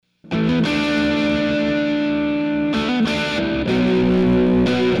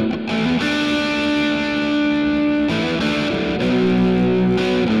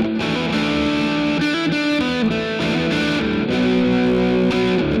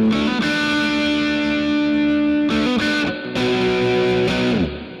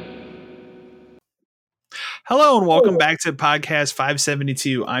Hello and welcome back to Podcast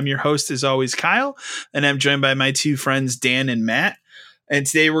 572. I'm your host, as always, Kyle, and I'm joined by my two friends, Dan and Matt. And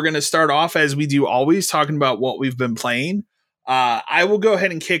today we're going to start off, as we do always, talking about what we've been playing. I will go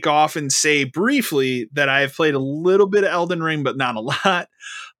ahead and kick off and say briefly that I have played a little bit of Elden Ring, but not a lot.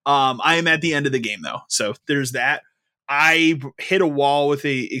 I am at the end of the game, though, so there's that. I hit a wall with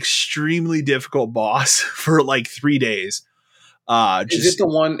a extremely difficult boss for like 3 days. Is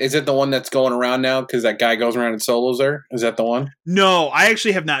it the one that's going around now? Because that guy goes around in solos there. Is that the one? No, I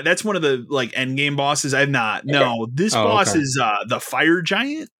actually have not. That's one of the like end game bosses. I've not. Okay. No, this boss is the fire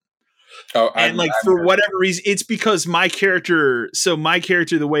giant. And for whatever reason, it's because my character,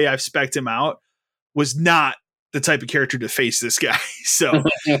 the way I've spec'd him out was not the type of character to face this guy. So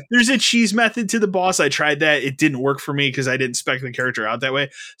there's a cheese method to the boss. I tried that. It didn't work for me because I didn't spec the character out that way.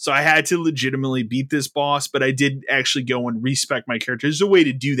 So I had to legitimately beat this boss, but I did actually go and respec my character. There's a way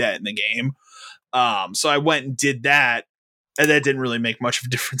to do that in the game. So I went and did that, and that didn't really make much of a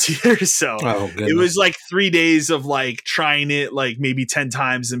difference either. So it was like 3 days of like trying it like maybe 10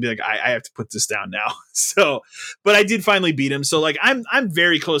 times and be like, I have to put this down now. So, but I did finally beat him. So like I'm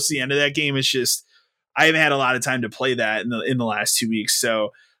very close to the end of that game. It's just I haven't had a lot of time to play that in the last 2 weeks.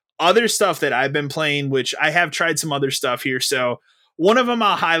 So other stuff that I've been playing, which I have tried some other stuff here. So one of them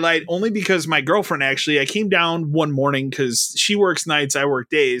I'll highlight only because my girlfriend, actually, I came down one morning because she works nights, I work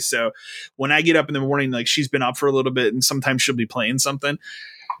days. So when I get up in the morning, like she's been up for a little bit and sometimes she'll be playing something.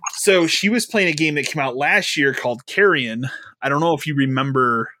 So she was playing a game that came out last year called Carrion. I don't know if you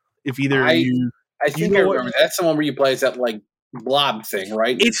remember, if either I think I remember. That's the one where you play as that like blob thing,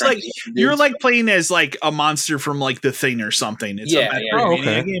 right? It's like you're like playing as like a monster from like The Thing or something. It's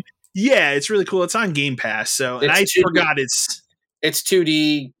game. Yeah, it's really cool. It's on Game Pass. So and I forgot it's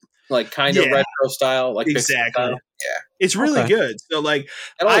 2D, like kind of retro style, like exactly. Style. Yeah, it's really good. So like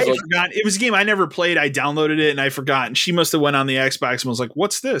I forgot it was a game I never played. I downloaded it and I forgot. And she must have went on the Xbox and was like,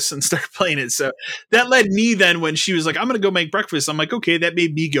 "What's this?" and started playing it. So that led me then when she was like, "I'm gonna go make breakfast." I'm like, "Okay," that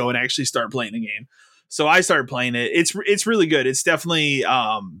made me go and actually start playing the game. So I started playing it. It's really good. It's definitely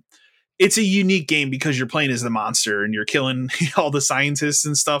it's a unique game because you're playing as the monster and you're killing all the scientists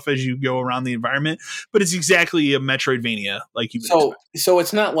and stuff as you go around the environment. But it's exactly a Metroidvania, like you would expect. So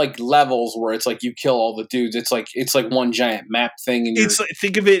it's not like levels where it's like you kill all the dudes. It's like one giant map thing. And it's like,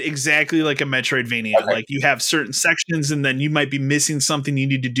 think of it exactly like a Metroidvania. Okay. Like you have certain sections, and then you might be missing something you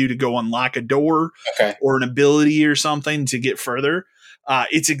need to do to go unlock a door or an ability or something to get further.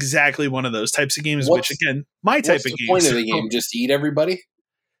 It's exactly one of those types of games, which again, my type of game. What's the point of the game? Just to eat everybody?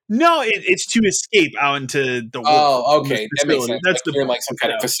 No, it's to escape out into the world. Oh, okay. That makes sense. That's like like some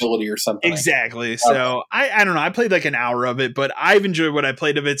kind of facility or something. Exactly. So I don't know. I played like an hour of it, but I've enjoyed what I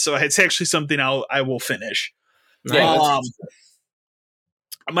played of it. So it's actually something I will finish. Yeah.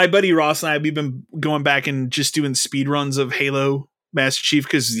 My buddy Ross and I, we've been going back and just doing speed runs of Halo Master Chief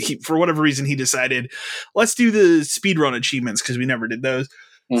because for whatever reason he decided let's do the speedrun achievements because we never did those.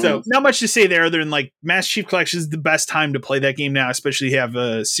 So not much to say there other than like Master Chief Collection is the best time to play that game now, especially if you have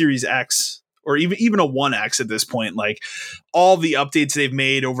a Series X or even a 1X at this point. Like all the updates they've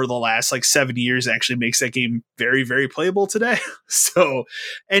made over the last like 7 years actually makes that game very, very playable today. So,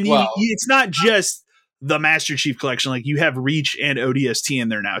 and it's not just the Master Chief Collection, like you have Reach and ODST in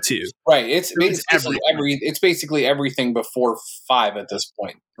there now too. Right. It's basically everything before 5 at this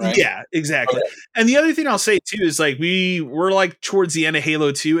point. Right? Yeah, exactly. Okay. And the other thing I'll say too is like we were like towards the end of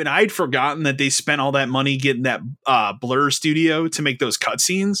Halo 2, and I'd forgotten that they spent all that money getting that Blur studio to make those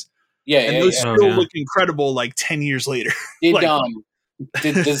cutscenes. Those still look incredible like 10 years later. Does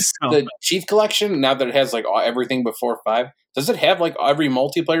the Chief Collection, now that it has like everything before 5, does it have like every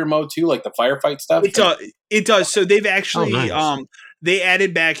multiplayer mode too, like the firefight stuff? It does. So they've actually they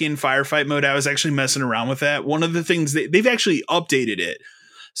added back in firefight mode. I was actually messing around with that. One of the things they've actually updated it,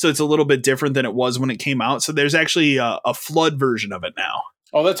 so it's a little bit different than it was when it came out. So there's actually a flood version of it now.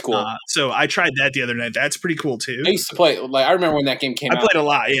 Oh, that's cool. So I tried that the other night. That's pretty cool too. I used to play. Like I remember when that game came out. I played a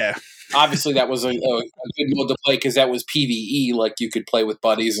lot. Yeah. Obviously, that was a good mode to play because that was PvE. Like you could play with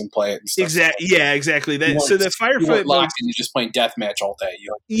buddies and play it. And stuff. Exactly. Yeah. Exactly. So the firefight mode, you're just playing deathmatch all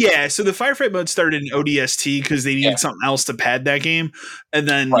day. So the firefight mode started in ODST because they needed something else to pad that game, and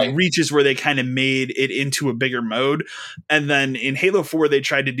then Reach is where they kind of made it into a bigger mode. And then in Halo 4, they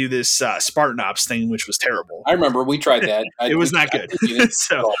tried to do this Spartan Ops thing, which was terrible. I remember we tried that. It was not good.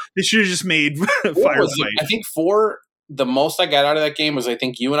 So they should have just made firefight. I think 4. The most I got out of that game was I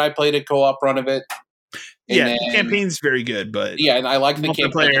think you and I played a co-op run of it. The campaign's very good, but and I like the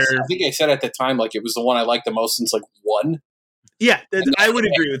campaign. I think I said at the time like it was the one I liked the most since like 1. Yeah, I would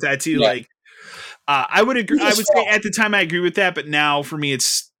agree with that too. Yeah. Like I would agree. I would say at the time I agree with that, but now for me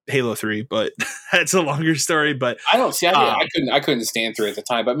it's Halo 3, but that's a longer story. But I don't see. I couldn't stand 3 at the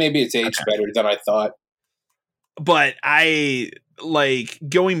time, but maybe it's aged better than I thought. But I like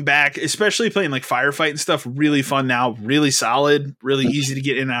going back, especially playing like Firefight and stuff. Really fun now, really solid, really easy to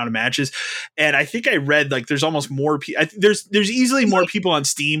get in and out of matches. And I think I read like there's almost more. There's easily more people on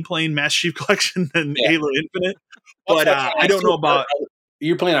Steam playing Master Chief Collection than Halo Infinite. But I don't know about.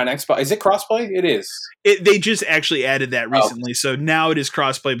 You're playing on Xbox. Is it crossplay? It is. They just actually added that recently, so now it is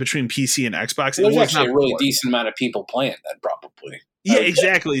crossplay between PC and Xbox. There's actually a really decent amount of people playing that, probably. Yeah,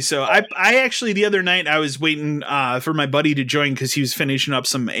 exactly. So I actually the other night I was waiting for my buddy to join because he was finishing up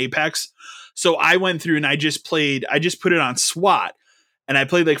some Apex. So I went through and I just put it on SWAT, and I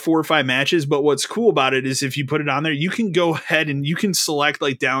played like 4 or 5 matches. But what's cool about it is if you put it on there, you can go ahead and you can select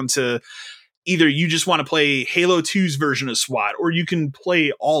like down to either you just want to play Halo 2's version of SWAT, or you can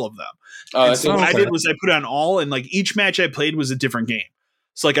play all of them. So what I did was I put on all, and like each match I played was a different game.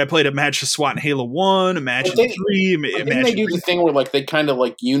 So like I played a match of SWAT in Halo 1, a match in 3. Didn't they do the thing where like they kind of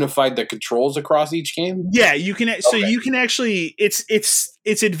like unified the controls across each game? Yeah, you can. So you can actually, it's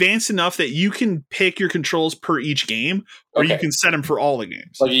advanced enough that you can pick your controls per each game, or you can set them for all the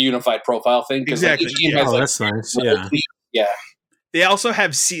games, like a unified profile thing. Exactly. Like each game has, that's nice. Yeah. They also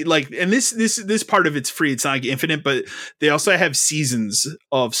have and this part of it's free. It's not like infinite, but they also have seasons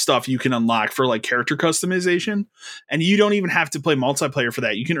of stuff you can unlock for like character customization, and you don't even have to play multiplayer for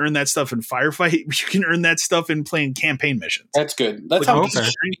that. You can earn that stuff in Firefight. You can earn that stuff in playing campaign missions. That's good. That's how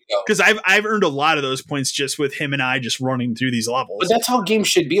because I've earned a lot of those points just with him and I just running through these levels. But that's how games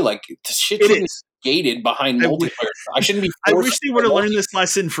should be. Like shit shouldn't be gated behind multiplayer. I shouldn't be. I wish they would have learned this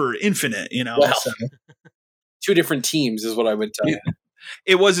lesson for Infinite. Well, so. 2 different teams is what I would tell you.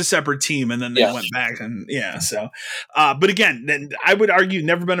 It was a separate team, and then they went back, and so. But again, then I would argue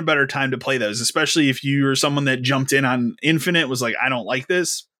never been a better time to play those, especially if you were someone that jumped in on Infinite, was like, I don't like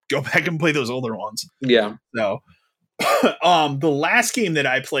this. Go back and play those older ones. Yeah. So, the last game that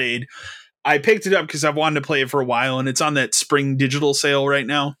I played, I picked it up because I've wanted to play it for a while, and it's on that spring digital sale right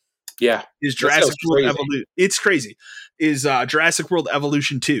now. Yeah, is Jurassic World Evolution? It's crazy. Is Jurassic World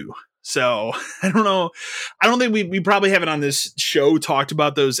Evolution 2? So I don't know. I don't think we probably haven't on this show talked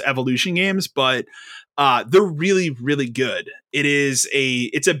about those evolution games, but they're really, really good.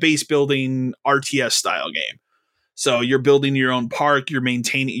 It's a base building RTS style game. So you're building your own park. You're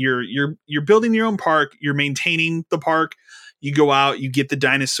maintaining you're building your own park. You're maintaining the park. You go out. You get the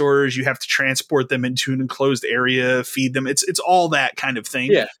dinosaurs. You have to transport them into an enclosed area. Feed them. It's all that kind of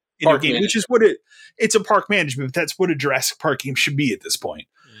thing. Yeah, in your game, which is what it's a park management. But that's what a Jurassic Park game should be at this point.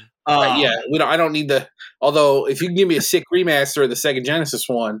 I don't need the. Although, if you can give me a sick remaster of the Sega Genesis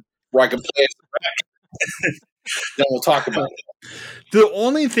one where I can play it, then we'll talk about it. The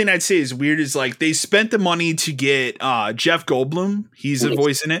only thing I'd say is weird is like they spent the money to get Jeff Goldblum. He's a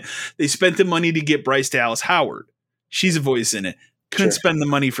voice in it. They spent the money to get Bryce Dallas Howard. She's a voice in it. Couldn't spend the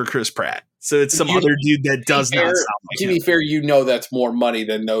money for Chris Pratt. So it's some other dude that does not sound like him. To be fair, that's more money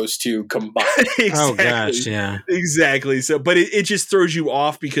than those two combined. Exactly. Oh gosh, yeah. Exactly. So but it just throws you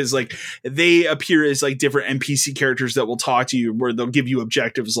off because like they appear as like different NPC characters that will talk to you where they'll give you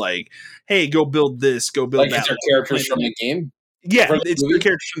objectives like, hey, go build this, go build that. Like it's characters from the game? Yeah, it's the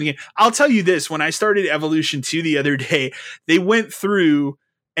characters from the game. I'll tell you this, when I started Evolution 2 the other day, they went through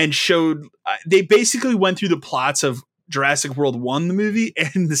and showed they basically went through the plots of Jurassic World 1, the movie,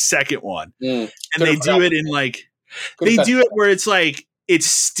 and the second one. And they do it in like they do it where it's like it's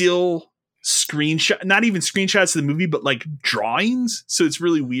still not even screenshots of the movie, but like drawings. So it's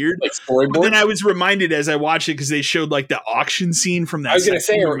really weird. Like storyboard. But then I was reminded as I watched it because they showed like the auction scene from that. I was gonna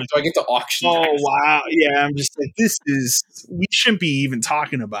say, do I get to auction? Oh wow. Yeah, I'm just like, we shouldn't be even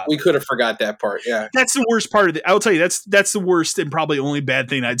talking about we could have forgot that part. Yeah. That's the worst part of it. I'll tell you, that's the worst and probably only bad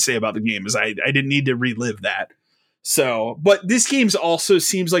thing I'd say about the game is I didn't need to relive that. So, but this game's also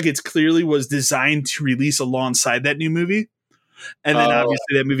seems like it's clearly was designed to release alongside that new movie. And then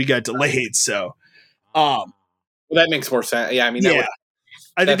obviously that movie got delayed. So, well, that makes more sense. Yeah. I mean,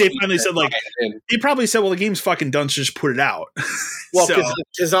 I think they finally said like, they probably said, well, the game's fucking done. So just put it out. Well,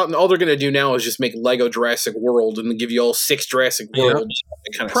 because all they're going to do now is just make Lego Jurassic World and give you all 6 Jurassic Worlds.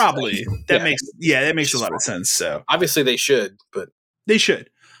 Kind of probably stuff. That makes a lot of sense. So obviously they should, but they should.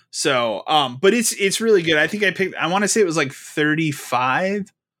 So, but it's really good. I think I want to say it was like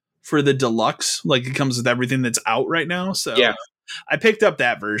 35 for the deluxe. Like it comes with everything that's out right now. So yeah, I picked up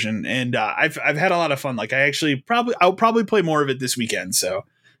that version and, I've had a lot of fun. Like I'll probably play more of it this weekend. So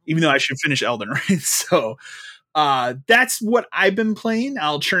even though I should finish Elden Ring. So, that's what I've been playing.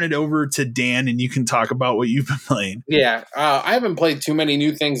 I'll turn it over to Dan and you can talk about what you've been playing. Yeah. I haven't played too many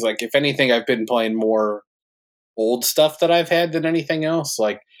new things. Like if anything, I've been playing more old stuff that I've had than anything else.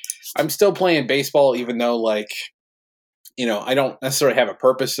 Like, I'm still playing baseball, even though like, you know, I don't necessarily have a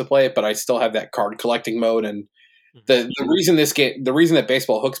purpose to play it, but I still have that card collecting mode. And the reason that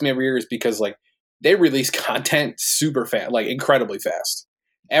baseball hooks me every year is because like they release content super fast, like incredibly fast.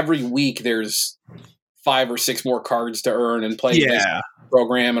 Every week there's 5 or 6 more cards to earn and play this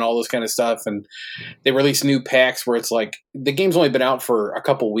program and all this kind of stuff. And they release new packs where it's like the game's only been out for a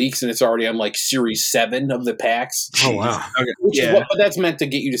couple weeks and it's already on like series 7 of the packs. Oh wow. Okay. But that's meant to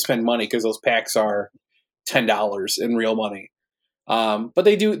get you to spend money because those packs are $10 in real money. But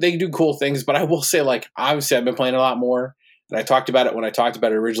they do cool things. But I will say, like, obviously I've been playing a lot more, and I talked about it when I talked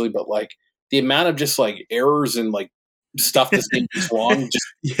about it originally, but like the amount of just like errors and like stuff this game is wrong,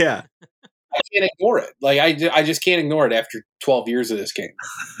 just I can't ignore it. Like I just can't ignore it after 12 years of this game.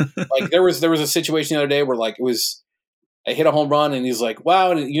 Like there was a situation the other day where like I hit a home run and he's like,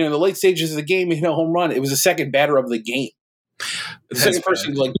 wow, and, you know, in the late stages of the game, he hit a home run. It was the second batter of the game. The second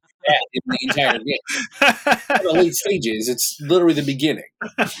person like that in the entire game. In the late stages, it's literally the beginning.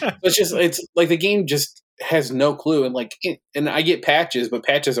 It's like the game just has no clue, and like, and I get patches, but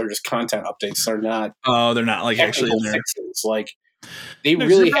patches are just content updates. They're not. Oh, they're not like actually in there. Fixes. Like they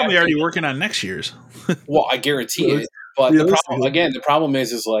really they're probably already working on next year's. Well, I guarantee it. But the problem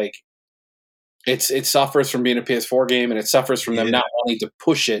is like it suffers from being a PS4 game, and it suffers from them not wanting to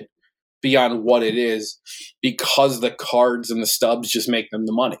push it beyond what it is because the cards and the stubs just make them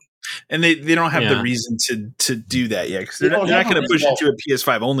the money. And they don't have the reason to do that yet because they're not going to push it to a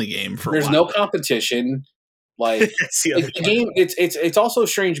PS5 only game for. There's a while. No competition. Like the game, it's also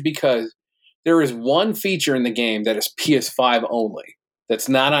strange because there is one feature in the game that is PS5 only. That's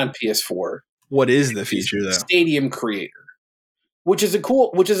not on PS4. What is the feature though? Stadium Creator. Which is a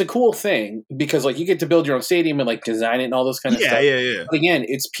cool thing because like you get to build your own stadium and like design it and all those kind of stuff. Yeah. But again,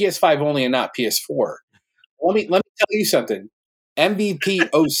 it's PS5 only and not PS4. Let me tell you something. MVP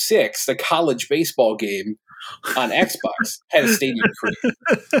 06, the college baseball game on Xbox, had a stadium creator.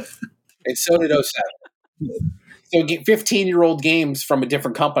 And so did 07. So 15-year-old games from a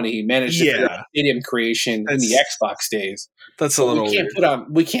different company managed to do stadium creation in the Xbox days. That's a little weird.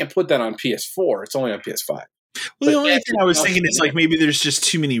 We can't put that on PS4. It's only on PS5. Well, the only thing I was thinking is like maybe there's just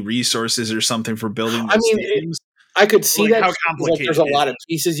too many resources or something for building. I mean, I could see like that. How complicated? Like there's a lot of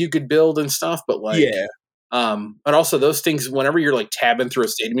pieces you could build and stuff, but like, but also those things. Whenever you're like tabbing through a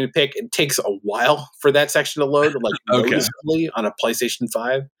stadium to pick, it takes a while for that section to load. Like noticeably on a PlayStation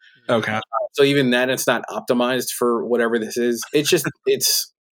 5. Okay. So even then, it's not optimized for whatever this is. It's just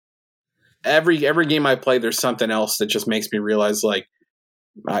it's every game I play. There's something else that just makes me realize like.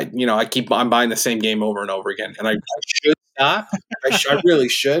 I'm buying the same game over and over again, and I should stop. I really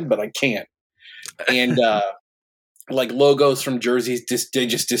should, but I can't. And like logos from jerseys, they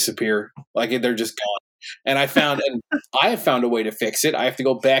just disappear. Like they're just gone. And I have found a way to fix it. I have to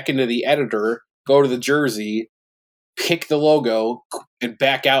go back into the editor, go to the jersey, pick the logo, and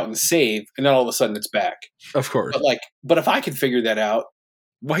back out and save, and then all of a sudden it's back. Of course. But if I could figure that out.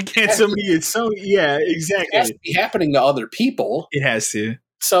 Why can't somebody? It's so exactly. It has to be happening to other people. It has to.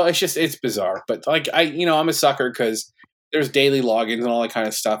 So it's bizarre. But like I'm a sucker because there's daily logins and all that kind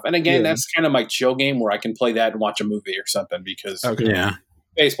of stuff. And again, that's kind of my chill game where I can play that and watch a movie or something because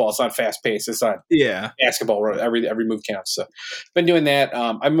baseball, it's not fast paced. It's not basketball where every move counts. So been doing that.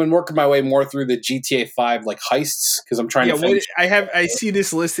 I've been working my way more through the GTA 5 like heists because I'm trying to finish. I see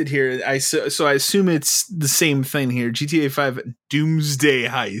this listed here. So I assume it's the same thing here. GTA 5 Doomsday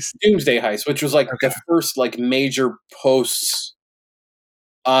Heist, which was like the first like major post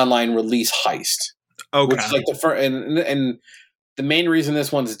online release heist. Okay. Which is like the first, and the main reason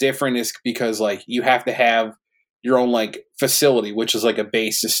this one's different is because like you have to have your own like facility, which is like a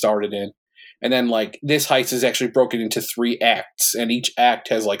base to start it in. And then like this heist is actually broken into 3 acts, and each act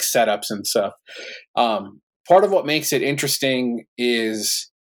has like setups and stuff. Part of what makes it interesting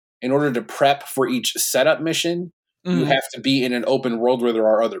is in order to prep for each setup mission, you have to be in an open world where there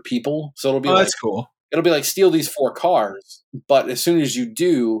are other people. So it'll be that's cool. It'll be like steal these 4 cars, but as soon as you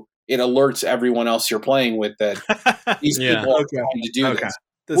do, it alerts everyone else you're playing with that these people are trying to do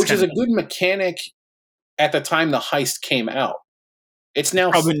this, which is a good mechanic at the time the heist came out. It's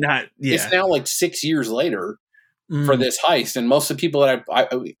now probably not. Yeah. It's now like 6 years later for this heist, and most of the people that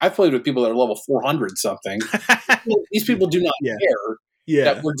I've played with people that are level 400 something. These people do not care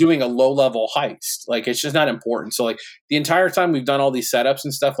that we're doing a low level heist. Like it's just not important. So like the entire time we've done all these setups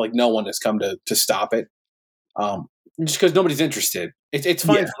and stuff, like no one has come to stop it. Just because nobody's interested. It's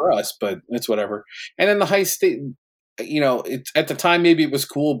fine for us, but it's whatever. And then the heist, at the time maybe it was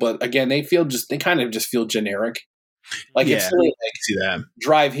cool, but again, they kind of just feel generic. Like it's really like see that.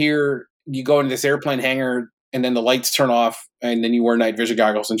 Drive here, you go into this airplane hangar, and then the lights turn off, and then you wear night vision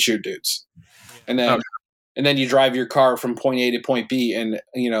goggles and shoot dudes, and then you drive your car from point A to point B, and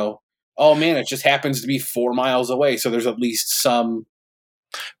oh man, it just happens to be 4 miles away, so there's at least some,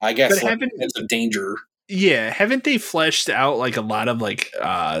 I guess, it's a danger. Yeah, haven't they fleshed out like a lot of like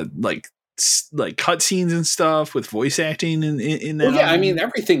cutscenes and stuff with voice acting in that? Well, yeah, I mean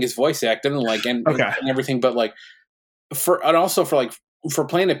everything is voice acted and everything, but like for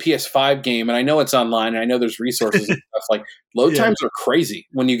playing a PS5 game, and I know it's online, and I know there's resources and stuff. Like load times are crazy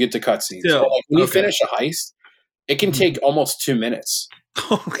when you get to cutscenes. So like when you finish a heist, it can take almost 2 minutes.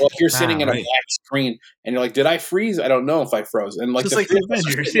 Well, if you're sitting in a black screen and you're like, "Did I freeze? I don't know if I froze." And like, the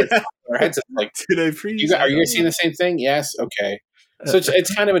Avengers, our heads like, "Did I freeze? Are you guys seeing the same thing?" Yes. Okay. So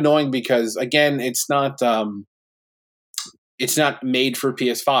it's kind of annoying because again, it's not made for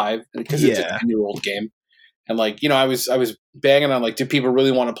PS5 because it's a 10-year-old game, and like I was bagging on like, do people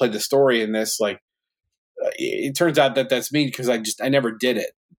really want to play the story in this? Like, it turns out that that's me because I never did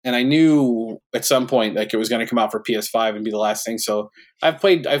it. And I knew at some point like it was going to come out for PS5 and be the last thing. So I've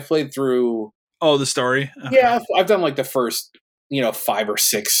played through. Oh, the story. Okay. Yeah, I've done like the first 5 or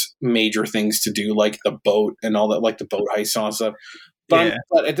 6 major things to do, like the boat and all that, like the boat heist and all that stuff. But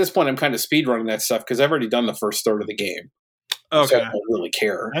at this point, I'm kind of speedrunning that stuff because I've already done the first third of the game. Okay, so I don't really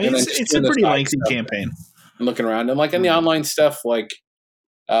care. I mean, it's a pretty lengthy campaign. I'm looking around and like in the online stuff, like.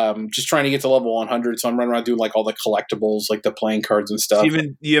 Just trying to get to level 100, so I'm running around doing like all the collectibles, like the playing cards and stuff. You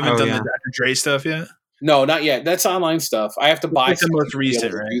haven't done the Dr. Dre stuff yet? No, not yet. That's online stuff. I have to buy the most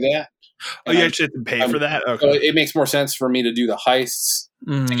recent, right? Do that. Oh, you actually have to pay for that? Okay. So it makes more sense for me to do the heists,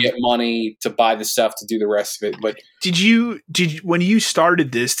 to get money, to buy the stuff, to do the rest of it. But when you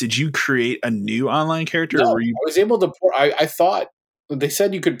started this, did you create a new online character? No, or were you? I was able to port. I thought they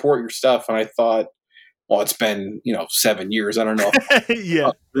said you could port your stuff, and I thought, well, it's been 7 years. I don't know.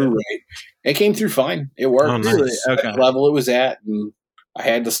 Yeah, it came through fine. It worked. Oh, nice. Really? Okay. At the level it was at, and I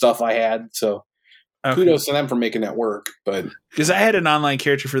had the stuff I had. So kudos to them for making that work. But because I had an online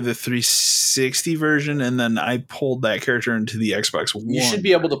character for the 360 version, and then I pulled that character into the Xbox One. You should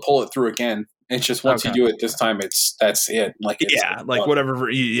be able to pull it through again. It's just once you do it this time, that's it. Like whatever.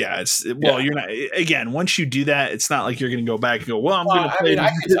 Yeah, you're not. Again, once you do that, it's not like you're going to go back and go, well, I'm going to play. I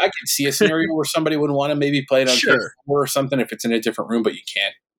could see a scenario where somebody would want to maybe play it on PS4 or something if it's in a different room, but you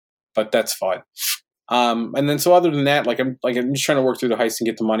can't. But that's fine. And then so other than that, I'm just trying to work through the heist and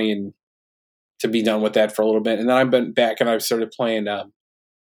get the money and to be done with that for a little bit. And then I've been back and I've started playing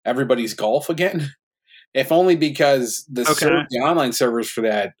Everybody's Golf again. If only because the online servers for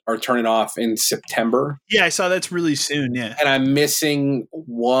that are turning off in September. Yeah, I saw that's really soon. Yeah, and I'm missing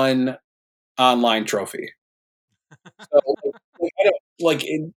one online trophy. So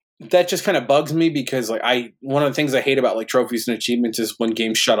that just kind of bugs me because one of the things I hate about like trophies and achievements is when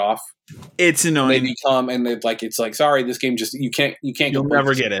games shut off. It's annoying. They become and it's like sorry, this game just you can't. You'll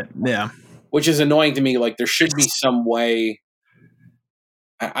never get it. Yeah, which is annoying to me. Like there should be some way.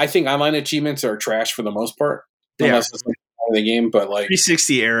 I think online achievements are trash for the most part. Unless it's part of the game, but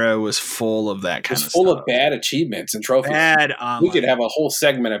 360 era was full of that kind of stuff. Full of bad achievements and trophies. We could have a whole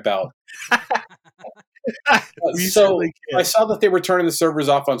segment about. So I saw that they were turning the servers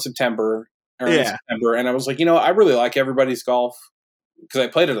off on September, and I was like, I really like Everybody's Golf because I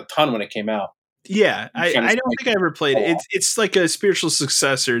played it a ton when it came out. Yeah, I don't think I ever played it. It's like a spiritual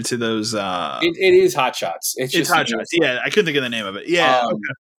successor to those. It is Hot Shots. It's Hot Shots. Yeah, I couldn't think of the name of it. Yeah.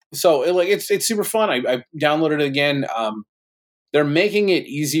 So it's super fun. I downloaded it again. They're making it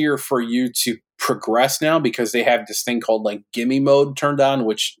easier for you to progress now because they have this thing called gimme mode turned on,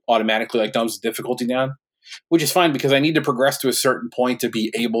 which automatically dumps the difficulty down, which is fine because I need to progress to a certain point to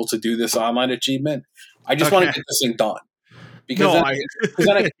be able to do this online achievement. I just want to get this thing done. Because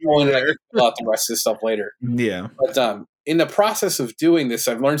then I can go in and I can fill out the rest of this stuff later. Yeah. But in the process of doing this,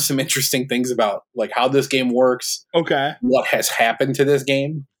 I've learned some interesting things about how this game works. Okay. What has happened to this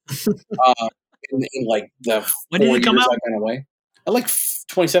game. In the when did it come out? I've been away.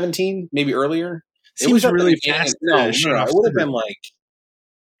 2017, maybe earlier. It was really fast. No, it would have been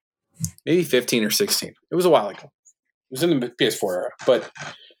maybe 15 or 16. It was a while ago. It was in the PS4 era. But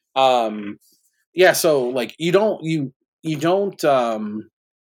so you don't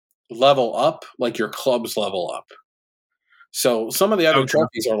level up like your clubs level up. So some of the other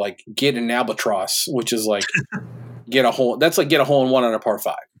trophies are get an albatross, which is get a hole. That's get a hole in one on a par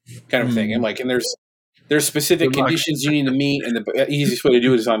 5 kind of thing. And and there's specific conditions you need to meet, and the easiest way to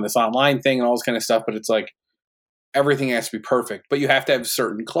do it is on this online thing and all this kind of stuff. But it's everything has to be perfect, but you have to have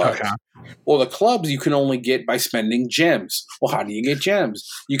certain clubs. Okay. Well, the clubs you can only get by spending gems. Well, how do you get gems?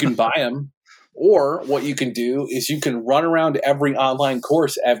 You can buy them. Or what you can do is you can run around every online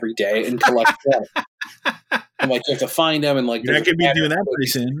course every day and collect them. and like you have to find them, and like you're not gonna be doing that pretty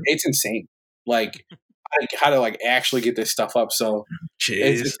soon. It's insane. Like how to like actually get this stuff up. So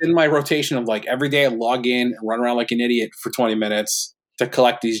it's in my rotation of like every day I log in and run around like an idiot for 20 minutes to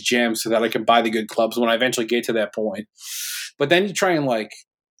collect these gems so that I can buy the good clubs when I eventually get to that point. But then you try and like,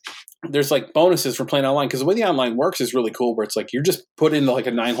 there's like bonuses for playing online because the way the online works is really cool where it's like you're just put into like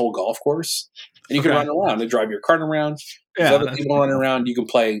a 9-hole golf course and you can run around and drive your cart around. There's other people running around. You can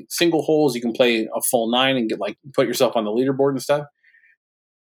play single holes. You can play a full 9 and get like put yourself on the leaderboard and stuff.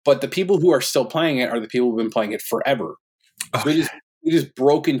 But the people who are still playing it are the people who've been playing it forever. So it is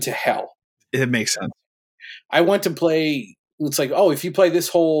broken to hell. It makes sense. I went to play. It's like, oh, if you play this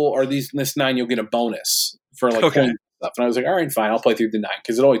hole or this 9, you'll get a bonus for like points and stuff. And I was like, all right, fine, I'll play through the 9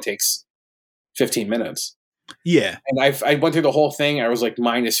 because it only takes 15 minutes. Yeah. And I went through the whole thing. I was like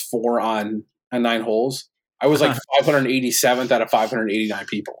 -4 on 9 holes. I was like 587th out of 589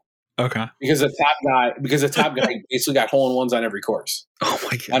 people. Okay. Because the top guy basically got hole-in-ones on every course. Oh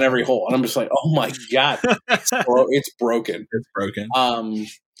my god. On every hole. And I'm just like, oh my god. It's broken. It's broken.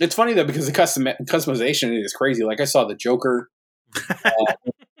 It's funny though because the customization is crazy. Like I saw the Joker,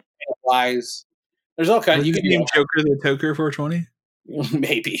 flies. There's all kinds. You can name Joker the Toker 420.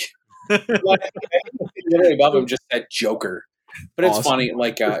 Maybe. Literally above him just said Joker, but it's funny.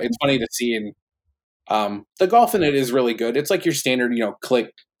 Like it's funny to see. And the golf in it is really good. It's like your standard,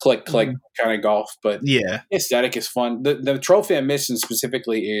 click kind of golf. But yeah, the aesthetic is fun. The trophy I'm missing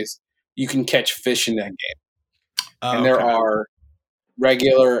specifically is you can catch fish in that game, and there are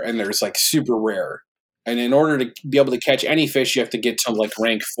regular and there's like super rare. And in order to be able to catch any fish, you have to get to like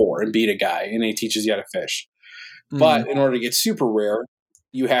rank 4 and beat a guy, and he teaches you how to fish. But in order to get super rare,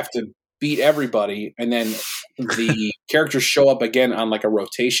 you have to beat everybody, and then the characters show up again on like a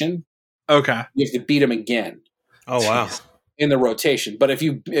rotation. Okay, you have to beat him again. Oh wow! In the rotation, but if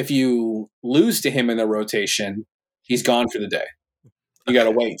you lose to him in the rotation, he's gone for the day. You got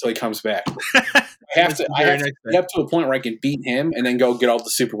to wait until he comes back. I have to get up to a point where I can beat him and then go get all the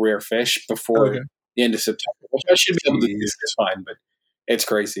super rare fish before the end of September, which I should be able to do just fine, but it's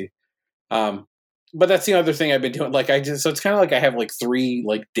crazy. But that's the other thing I've been doing. Like so it's kind of like I have like 3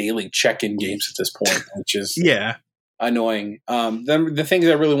 like daily check-in games at this point, which is annoying. The things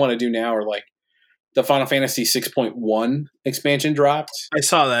I really want to do now are like the Final Fantasy 6.1 expansion dropped. I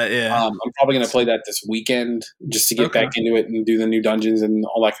saw that. Yeah, I'm probably going to play that this weekend just to get back into it and do the new dungeons and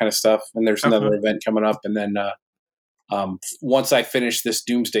all that kind of stuff. And there's another event coming up, and then once I finish this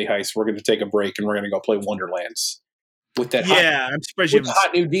Doomsday Heist, we're going to take a break and we're going to go play Wonderlands. With that I'm surprised you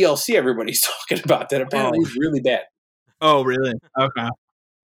hot new DLC everybody's talking about that apparently is really bad. Oh, really? Okay.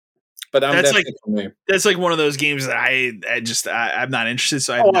 But that's like one of those games that I'm not interested,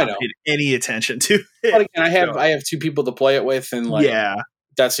 so I have not paid any attention to it. But again, I have 2 people to play it with, and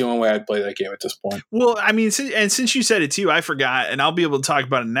that's the only way I'd play that game at this point. Well, I mean, since you said it too, I forgot, and I'll be able to talk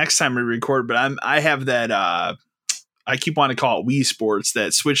about it next time we record. But I have that I keep wanting to call it Wii Sports,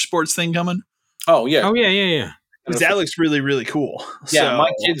 that Switch Sports thing coming. Oh yeah. That looks really, really cool. Yeah,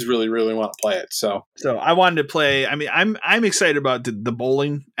 my kids really, really want to play it. So I wanted to play. I mean, I'm excited about the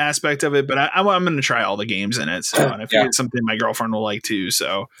bowling aspect of it, but I'm going to try all the games in it. So, and I figured it's something my girlfriend will like too.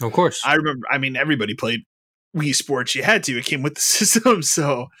 So, of course, I remember. I mean, everybody played Wii Sports. You had to. It came with the system.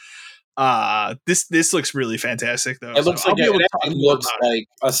 So, this looks really fantastic, though. It looks like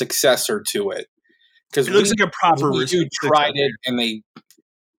a successor to it because it looks like a proper. You tried it and they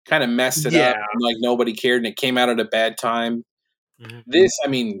kind of messed it up, and like nobody cared, and it came out at a bad time. Mm-hmm. This, I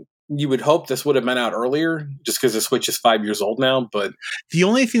mean, you would hope this would have been out earlier, just because the Switch is 5 years old now. But the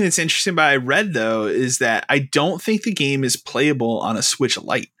only thing that's interesting about I read though is that I don't think the game is playable on a Switch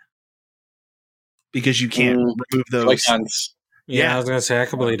Lite because you can't remove those. I was gonna say I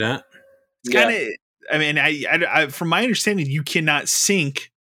can believe that. It's kind of. I mean, I from my understanding, you cannot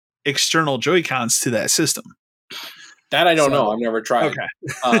sync external Joy-Cons to that system. That I don't know. I've never tried. Okay.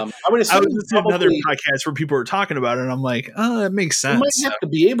 I would assume listening to another podcast where people were talking about it, and I'm like, oh, that makes sense. You might have to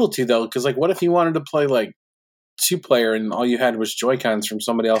be able to, though, because like, what if you wanted to play like 2-player and all you had was Joy-Cons from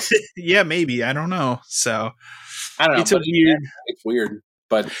somebody else? Yeah, maybe. I don't know. So I don't know. It's weird,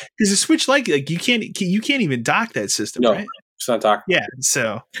 but because the Switch, like you can't even dock that system, right? It's not docked. Yeah.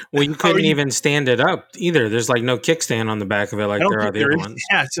 So you couldn't even stand it up either. There's like no kickstand on the back of it like there are the other ones.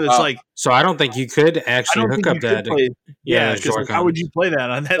 Yeah. So it's like. So I don't think you could actually hook up that. Because how would you play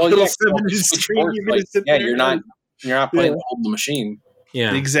that on that little 7-inch screen? You're not playing the machine.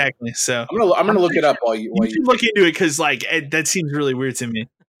 Yeah, exactly. So I'm gonna look it up while you look into it because like that seems really weird to me.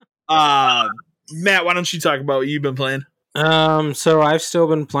 Matt, why don't you talk about what you've been playing? So I've still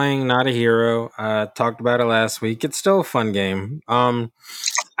been playing Not a Hero. Talked about it last week. It's still a fun game.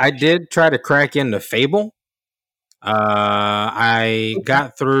 I did try to crack into Fable. I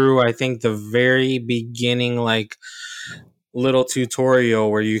got through, I think, the very beginning, like, little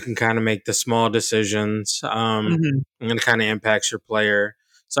tutorial where you can kind of make the small decisions and it kind of impacts your player.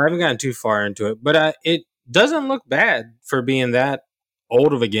 So I haven't gotten too far into it, but it doesn't look bad for being that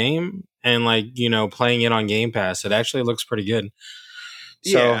old of a game and, like, you know, playing it on Game Pass. It actually looks pretty good.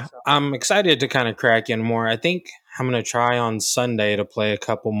 So I'm excited to kind of crack in more. I think I'm going to try on Sunday to play a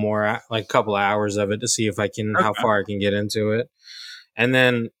couple more, like a couple hours of it to see if I can, how far I can get into it. And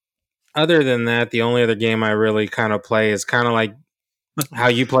then other than that, the only other game I really kind of play is kind of like how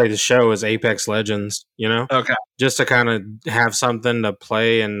you play the show is Apex Legends, you know? Okay. Just to kind of have something to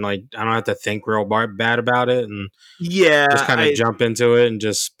play and, like, I don't have to think real bad about it and just kind of jump into it and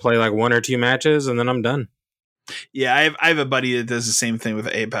just play like 1 or 2 matches and then I'm done. Yeah, I have a buddy that does the same thing with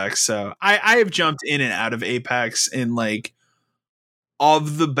Apex. So I have jumped in and out of Apex, and like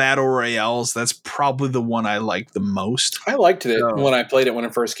of the battle royales, that's probably the one I like the most. I liked it when I played it when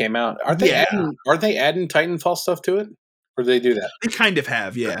it first came out. Aren't they adding Titanfall stuff to it? Or do they do that? They kind of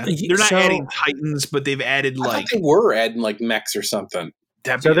have, yeah. They're not adding Titans, but they've added I thought they were adding like mechs or something.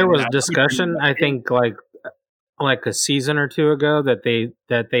 So there was discussion, I think, like a season or 2 ago that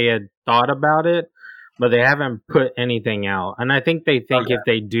they had thought about it, but they haven't put anything out. And I think they think if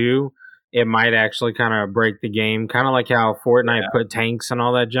they do, it might actually kind of break the game, kind of like how Fortnite put tanks and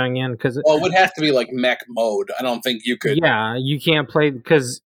all that junk in. It would have to be like mech mode. I don't think you could. Yeah, you can't play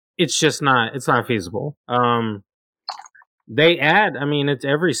because it's just not. It's not feasible. They add. I mean, it's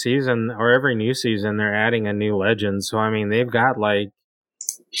every season or every new season they're adding a new legend. So I mean, they've got like,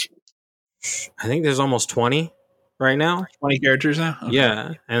 I think there's almost 20 right now. 20 characters now? Okay.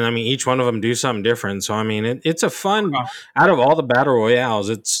 Yeah. And I mean, each one of them do something different. So, I mean, it's a fun, out of all the battle royales,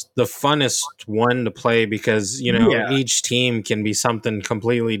 it's the funnest one to play because, you know, each team can be something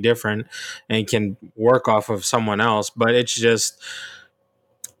completely different and can work off of someone else. But it's just,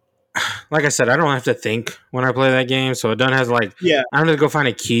 like I said, I don't have to think when I play that game. So it doesn't have to, like, I don't have to go find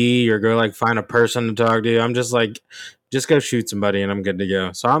a key or go, like, find a person to talk to. I'm just like, just go shoot somebody and I'm good to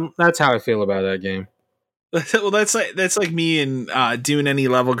go. So that's how I feel about that game. Well, that's like me and doing any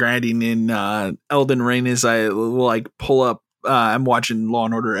level grinding in Elden Ring is I will like pull up. I'm watching Law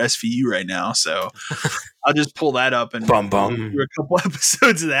and Order SVU right now, so I'll just pull that up and do a couple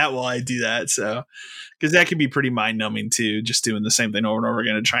episodes of that while I do that. So because that can be pretty mind numbing too, just doing the same thing over and over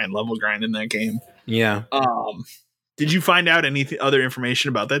again to try and level grind in that game. Yeah. Did you find out any other information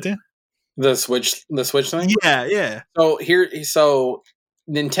about that, Dan? The Switch thing? Yeah. So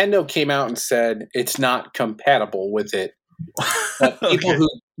Nintendo came out and said it's not compatible with it. But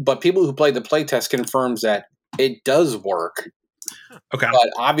people who played the playtest confirms that it does work. Okay.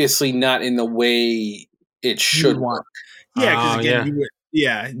 But obviously not in the way it should work. Yeah,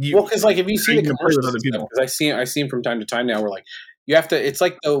 because because like if you see the commercials with other people, because I see them from time to time now, we're like, you have to. It's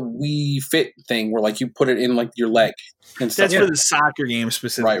like the Wii Fit thing, where like you put it in like your leg and stuff. That's for the soccer game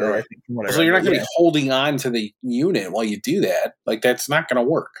specifically, right? I think, so you're not going to be holding on to the unit while you do that. Like that's not going to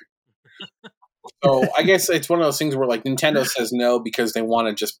work. So I guess it's one of those things where like Nintendo says no because they want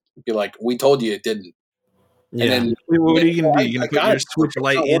to just be like, we told you it didn't. Yeah. And then what are you going to do? You're going to put your Switch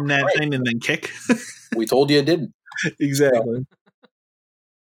Lite in that thing and then kick? We told you it didn't. Exactly.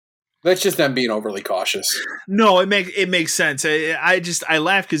 That's just them being overly cautious. No, it makes sense. I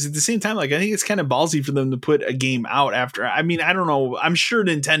laugh because at the same time, like I think it's kind of ballsy for them to put a game out after. I mean, I don't know. I'm sure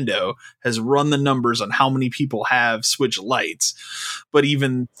Nintendo has run the numbers on how many people have Switch Lites, but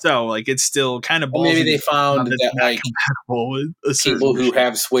even so, like it's still kind of ballsy. Maybe they found that like people who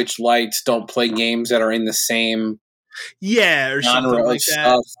have Switch Lites don't play games that are in the same or something like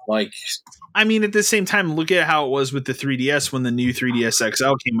that. Like. I mean, at the same time, look at how it was with the 3DS when the new 3DS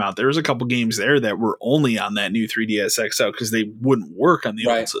XL came out. There was a couple games there that were only on that new 3DS XL because they wouldn't work on the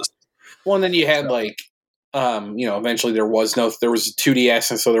old system. Well, and then you had eventually there was a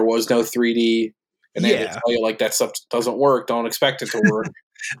 2DS, and so there was no 3D. And they had to tell you like that stuff doesn't work. Don't expect it to work.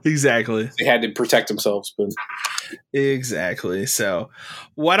 Exactly. They had to protect themselves. But exactly. So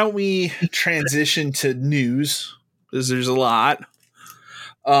why don't we transition to news? Because there's a lot.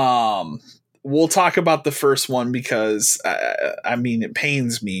 We'll talk about the first one because, I mean, it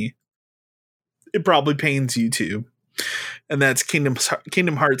pains me. It probably pains you too. And that's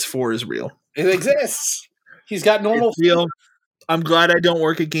Kingdom Hearts 4 is real. It exists. He's got normal real. I'm glad I don't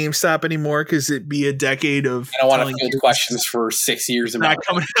work at GameStop anymore because it'd be a decade of. I don't want to field questions for 6 years. Not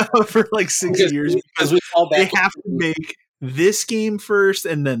coming out for like 6 years because they have to make this game first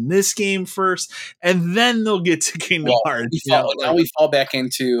and then this game first, and then they'll get to Kingdom Hearts. Now we fall back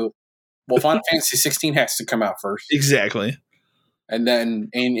into. Well, Final Fantasy 16 has to come out first. Exactly. And then,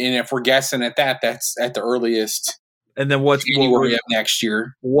 and if we're guessing at that, that's at the earliest And then what next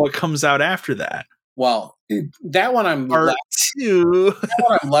year? What comes out after that? Well, that one I'm Part 2. That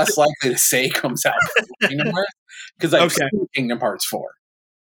one I'm less likely to say comes out because I've seen Kingdom Hearts 4.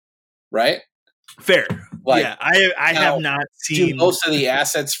 Right? Fair. Like, yeah, I have not seen. Do most of the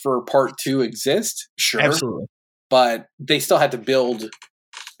assets for Part 2 exist? Sure, absolutely. But they still had to build.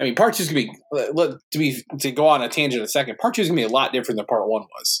 I mean, Part 2 is going to be to go on a tangent in a second. Part 2 is going to be a lot different than Part 1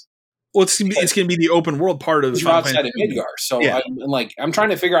 was. Well, it's going to be the open world part of outside of Midgar. So I'm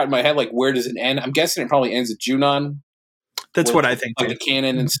trying to figure out in my head, like, where does it end? I'm guessing it probably ends at Junon. That's what I think. Like the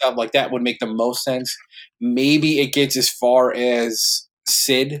canon and stuff like that would make the most sense. Maybe it gets as far as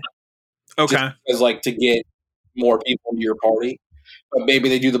Sid. Okay. Because, like, to get more people into your party. But maybe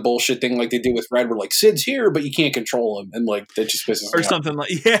they do the bullshit thing like they did with Red, where like Sid's here, but you can't control him, and like that just pisses me off. Or something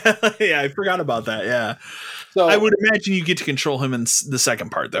like I forgot about that. Yeah, so I would imagine you get to control him in the second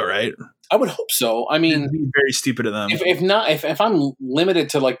part, though, right? I would hope so. I mean, it'd be very stupid of them. If I'm limited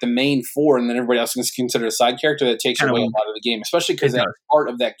to like the main 4, and then everybody else is considered a side character, that takes away a lot of the game, especially because that part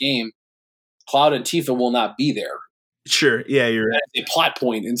of that game, Cloud and Tifa will not be there. Sure. Yeah, you're right. A plot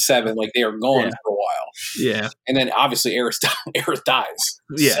point in 7, like they are gone for a while. Yeah. And then obviously Aerith dies.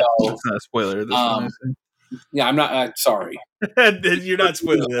 Yeah. So, that's not a spoiler. Yeah, I'm not sorry. You're not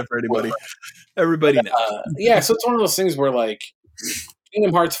spoiling that for anybody. Everybody knows. Yeah, so it's one of those things where like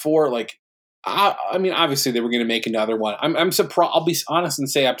Kingdom Hearts 4, like I mean, obviously they were going to make another one. I'm surprised. I'll be honest and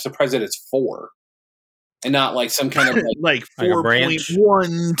say I'm surprised that it's 4. And not like some kind of like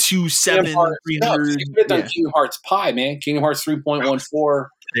 4.127. No, you could have done Kingdom Hearts Pi, man. Kingdom Hearts 3.14.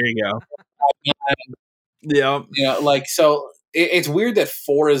 There you go. Yeah. Yeah, like so it's weird that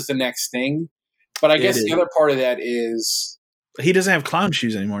 4 is the next thing. But I guess the other part of that is he doesn't have clown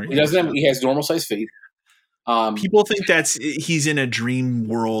shoes anymore. He doesn't. He has normal size feet. People think he's in a dream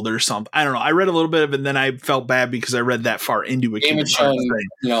world or something. I don't know. I read a little bit of it, and then I felt bad because I read that far into it. Game showing,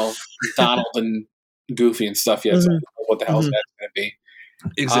 Donald and Goofy and stuff. Yeah, what the hell is that going to be?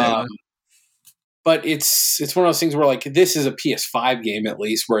 Exactly. But it's one of those things where like this is a PS5 game at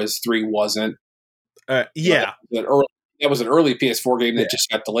least, whereas 3 wasn't. Yeah, that was an early PS4 game that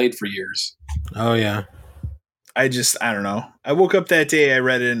just got delayed for years. Oh yeah. I don't know. I woke up that day, I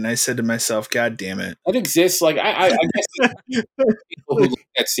read it, and I said to myself, "God damn it!" It exists. Like I guess people who look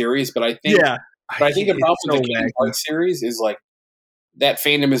at series, but I think, I think the problem with the Kingdom Hearts series is like that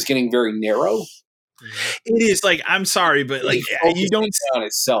fandom is getting very narrow. It is like I'm sorry, but like you don't on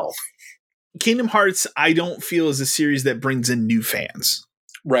itself. Kingdom Hearts, I don't feel is a series that brings in new fans.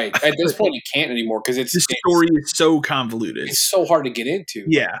 Right at this point, you can't anymore because the story is so convoluted. It's so hard to get into.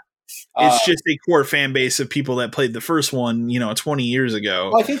 Yeah. It's just a core fan base of people that played the first one, 20 years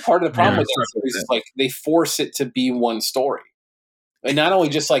ago. Well, I think part of the problem with that series is like they force it to be one story. And not only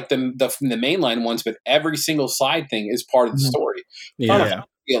just like the mainline ones, but every single side thing is part of the story. Yeah.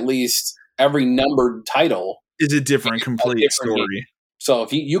 At least every numbered title is a different complete story. Game. So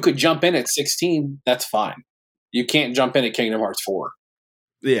if you could jump in at 16, that's fine. You can't jump in at Kingdom Hearts 4.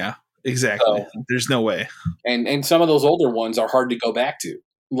 Yeah, exactly. So, there's no way. And some of those older ones are hard to go back to.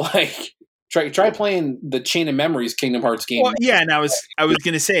 Like try playing the Chain of Memories Kingdom Hearts game. Well, yeah, and I was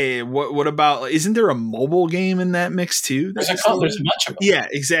gonna say, what about? Isn't there a mobile game in that mix too? There's a bunch of them. Yeah,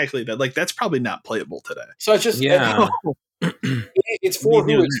 exactly. But like that's probably not playable today. So it's just it's for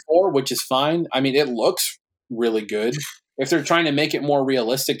who it's for, which is fine. I mean, it looks really good. If they're trying to make it more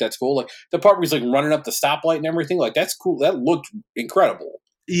realistic, that's cool. Like the part where he's like running up the stoplight and everything, like that's cool. That looked incredible.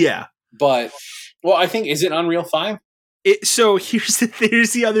 Yeah, but I think is it Unreal 5? So here's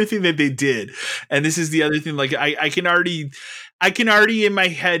the other thing that they did, and this is the other thing. Like I can already in my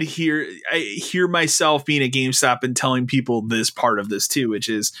head hear myself being at GameStop and telling people this part of this too, which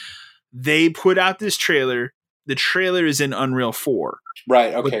is they put out this trailer. The trailer is in Unreal 4,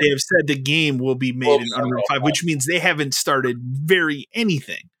 right? Okay, but they have said the game will be made in Unreal 5, which means they haven't started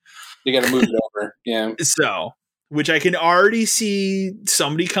anything. They got to move it over, yeah. So. Which I can already see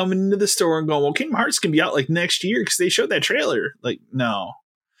somebody coming into the store and going, well, Kingdom Hearts can be out like next year because they showed that trailer. Like, no.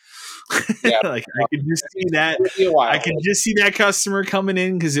 Yeah. Like I could just see that. I can just see that customer coming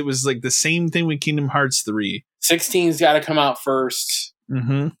in because it was like the same thing with Kingdom Hearts 3. 16's got to come out first.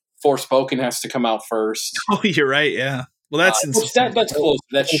 Mm-hmm. Forspoken has to come out first. Oh, you're right. Yeah. Well, that's that's close.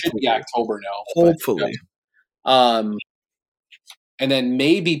 That should be October now. Hopefully. And then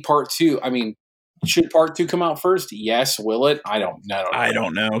maybe part 2. I mean, should part 2 come out first? Yes. Will it? I don't know. I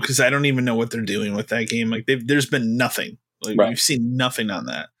don't know because I don't even know what they're doing with that game. Like there's been nothing. Like we've seen nothing on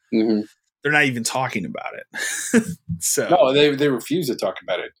that. Mm-hmm. They're not even talking about it. So no, they refuse to talk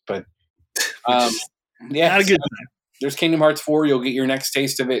about it. But yeah, not a good time. There's Kingdom Hearts 4. You'll get your next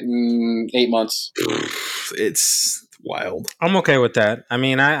taste of it in 8 months. It's wild. I'm okay with that. I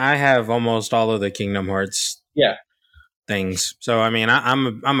mean, I have almost all of the Kingdom Hearts things, so I mean,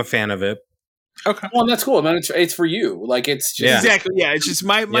 I'm a fan of it. Okay, well, that's cool. I mean, it's for you. Like, it's just exactly it's just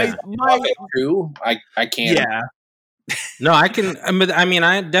my too. I can't. Yeah. No, I can. I mean,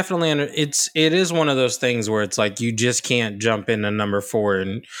 I definitely. It is one of those things where it's like you just can't jump into number 4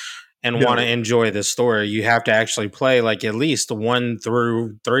 and want to enjoy the story. You have to actually play like at least 1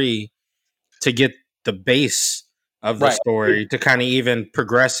 through 3 to get the base of the story to kind of even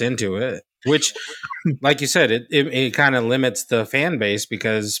progress into it. Which, like you said, it kind of limits the fan base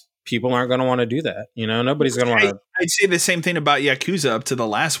because people aren't going to want to do that. You know, nobody's going to want to. I'd say the same thing about Yakuza up to the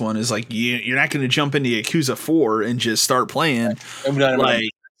last one is like you're not going to jump into Yakuza 4 and just start playing.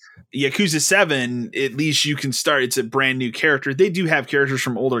 Like Yakuza 7, at least you can start. It's a brand new character. They do have characters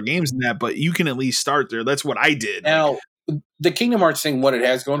from older games in that, but you can at least start there. That's what I did. Now, the Kingdom Hearts thing, what it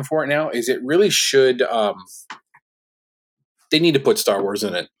has going for it now is it really should. They need to put Star Wars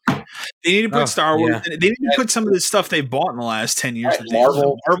in it. They need to put Star Wars in it. They need to put some of the stuff they bought in the last 10 years.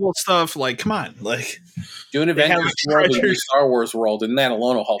 Marvel stuff. Like, come on. Like, do an Avengers world and a Star Wars world, and that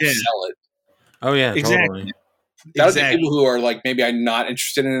alone will help sell it. Oh, yeah. Exactly. Totally. That would be people who are like, maybe I'm not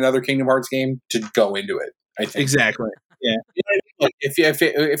interested in another Kingdom Hearts game to go into it. I think. Exactly. Yeah. You know what I mean?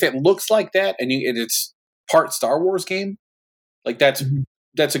 Like, if it looks like that and it's part Star Wars game, like that's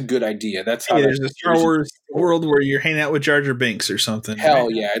a good idea. That's how there's a Star Wars world where you're hanging out with Jar Jar Binks or something.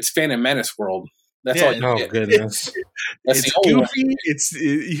 Hell yeah, it's Phantom Menace world. That's all. Oh goodness, that's it's the goofy. One. It's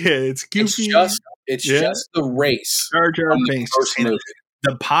goofy. It's just the race. Jar Jar Binks.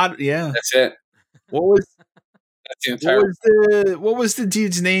 The pod. Yeah, that's it. What was? What was the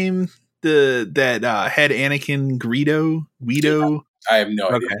dude's name? That had Anakin Greedo. I have no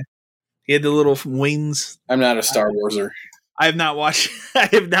idea. He had the little wings. I'm not a Star Warser. I have not watched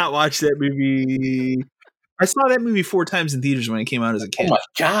that movie. I saw that movie 4 times in theaters when it came out as a kid. Oh my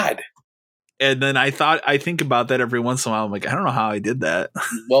god. And then I think about that every once in a while. I'm like, I don't know how I did that.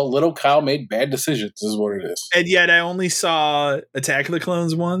 Well, little Kyle made bad decisions is what it is. And yet I only saw Attack of the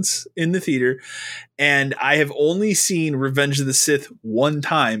Clones once in the theater. And I have only seen Revenge of the Sith 1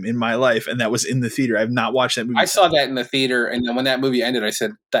 time in my life. And that was in the theater. I have not watched that movie. I saw that in the theater. And then when that movie ended, I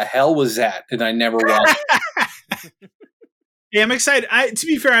said, the hell was that? And I never watched it. Yeah, I'm excited. To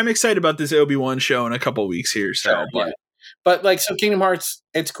be fair, I'm excited about this Obi-Wan show in a couple of weeks here. So, but like, so Kingdom Hearts,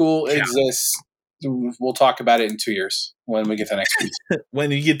 it's cool. It exists. We'll talk about it in 2 years when we get the next piece.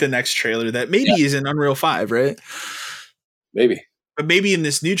 When you get the next trailer that maybe is in Unreal 5, right? Maybe. But maybe in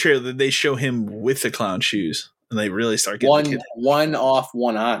this new trailer they show him with the clown shoes and they really start getting one off,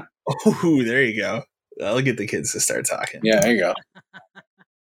 one on. Oh, there you go. I'll get the kids to start talking. Yeah, there you go.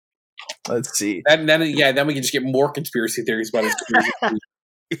 Let's see. Then we can just get more conspiracy theories about it.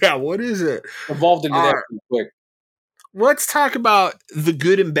 Yeah, what is it? Evolved into that pretty quick. Let's talk about the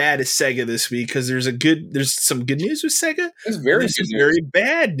good and bad of Sega this week because there's some good news with Sega. There's very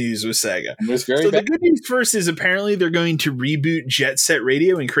bad news with Sega. So the good news first is apparently they're going to reboot Jet Set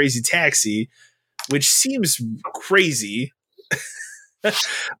Radio and Crazy Taxi, which seems crazy.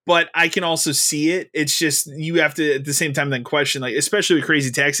 But I can also see it. It's just you have to at the same time then question, like, especially with Crazy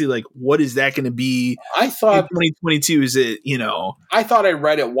Taxi, like, what is that going to be? I thought 2022 is it? I thought I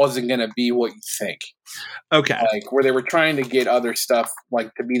read it wasn't going to be what you think. Okay, like where they were trying to get other stuff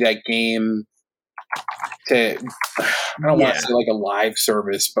like to be that game. I don't want to say like a live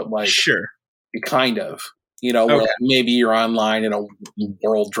service, but like kind of. Where like maybe you're online in a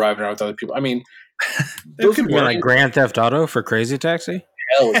world driving around with other people. I mean. There could be like Grand Theft Auto for Crazy Taxi.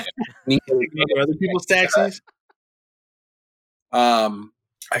 Hell yeah. Other people's taxis. I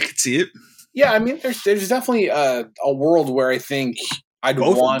could see it. Yeah, I mean, there's definitely a world where I think I'd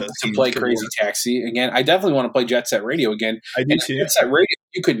want to play Crazy Taxi again. I definitely want to play Jet Set Radio again. I do too. Jet Set Radio,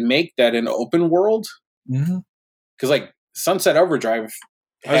 you could make that an open world because like Sunset Overdrive.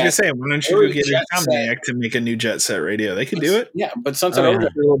 I was gonna say, why don't you get Insomniac to make a new Jet Set Radio? They could do it. Yeah, but Sunset Overdrive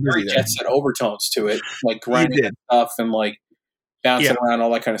very Jet Set overtones to it, like grinding stuff and like bouncing around,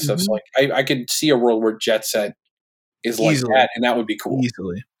 all that kind of stuff. So like, I could see a world where Jet Set is like that, and that would be cool.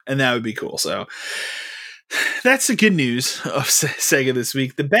 Easily, and that would be cool. So that's the good news of Sega this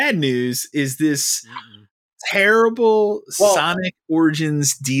week. The bad news is this terrible Sonic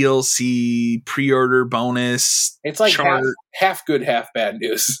Origins DLC pre-order bonus. It's like half good, half bad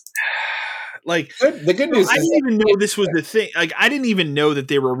news. Like the good news. I didn't even know this was the thing. Like I didn't even know that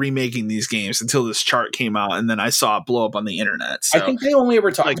they were remaking these games until this chart came out, and then I saw it blow up on the internet. So, I think they only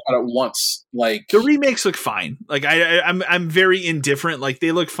ever talked about it once. Like the remakes look fine. Like I'm very indifferent. Like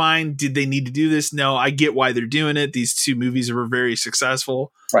they look fine. Did they need to do this? No. I get why they're doing it. These 2 movies were very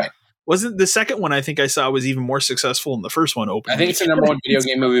successful. Right. Wasn't the second one I think I saw was even more successful than the first one opened? I think it's the number one video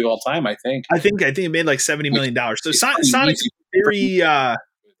game movie of all time. I think it made like $70 million. So Sonic's very,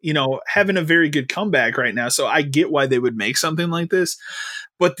 having a very good comeback right now. So I get why they would make something like this,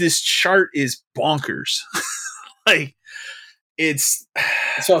 but this chart is bonkers. Like it's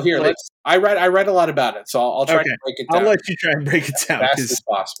so here. Like, I read a lot about it, so I'll try to break it down. I'll let you try and break it down as fast as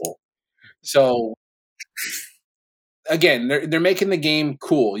possible. So again, they're making the game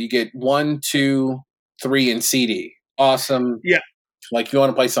cool. You get 1, 2, 3 and CD. Awesome. Yeah. Like if you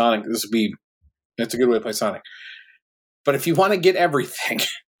want to play Sonic, that's a good way to play Sonic. But if you want to get everything,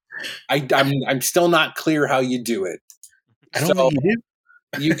 I'm still not clear how you do it. I don't know you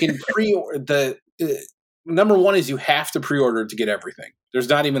do. You can pre-order number one is you have to pre-order to get everything. It's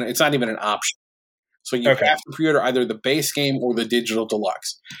not even an option. So you have to pre-order either the base game or the digital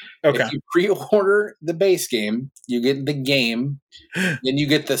deluxe. Okay. If you pre-order the base game, you get the game, then you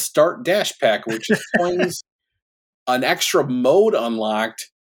get the start dash pack, which is coins, an extra mode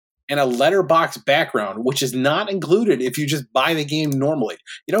unlocked, and a letterbox background, which is not included if you just buy the game normally.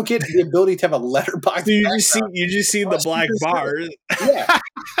 You don't get the ability to have a letterbox. You just see the black bar. Yeah,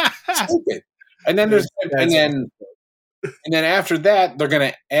 stupid. And then and then after that, they're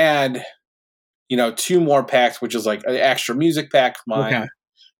going to add, 2 more packs, which is like an extra music pack,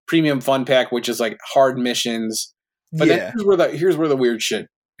 premium fun pack, which is like hard missions. But then here's where the weird shit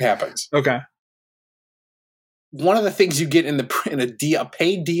happens. Okay. One of the things you get in a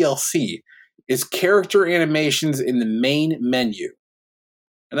paid DLC is character animations in the main menu.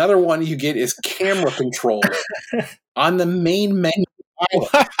 Another one you get is camera control on the main menu.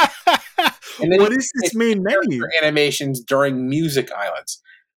 And then what is this main menu? Animations during music islands.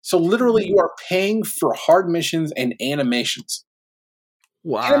 So literally, you are paying for hard missions and animations.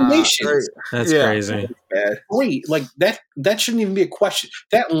 Wow, animations. That's crazy. Great, like that shouldn't even be a question.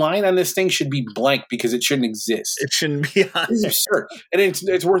 That line on this thing should be blank because it shouldn't exist. It shouldn't be on. It's absurd. And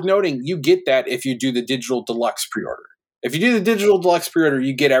it's worth noting you get that if you do the digital deluxe pre-order. If you do the digital deluxe pre-order,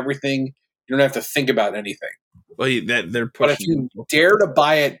 you get everything. You don't have to think about anything. Well, they're pushing. But if you dare to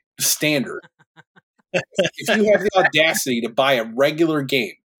buy it standard, if you have the audacity to buy a regular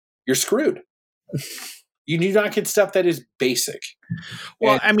game, you're screwed. You do not get stuff that is basic.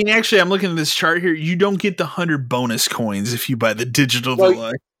 Well, I mean, actually, I'm looking at this chart here. You don't get the 100 bonus coins if you buy the digital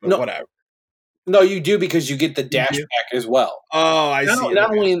deluxe. No, whatever. No, you do because you get the dash pack as well. Oh, I see.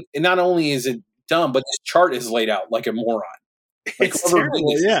 Not only is it dumb, but this chart is laid out like a moron. Like it's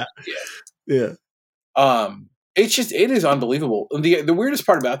terrible. Yeah. It is unbelievable. The weirdest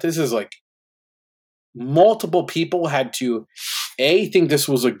part about this is like multiple people had to think this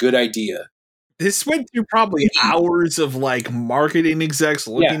was a good idea. This went through probably hours of like marketing execs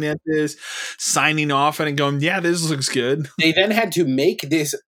looking at this, signing off and going, yeah, this looks good. They then had to make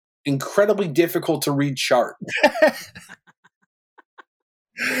this incredibly difficult to read chart.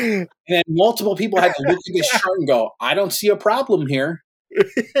 And then multiple people had to look at this chart and go, I don't see a problem here.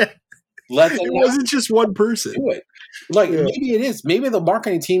 It wasn't just one person. Do it. Maybe it is. Maybe the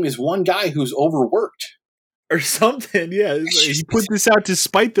marketing team is one guy who's overworked. Or something, yeah. Like, he put this out to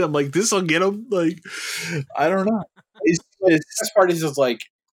spite them. Like, this will get them. Like, I don't know. The best part is just like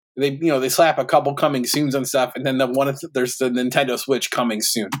they slap a couple coming soons and stuff, and then there's the Nintendo Switch coming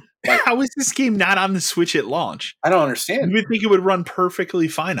soon. Like, how is this game not on the Switch at launch? I don't understand. You would think it would run perfectly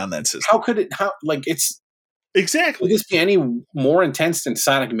fine on that system. How could it? It's exactly. Would this be any more intense than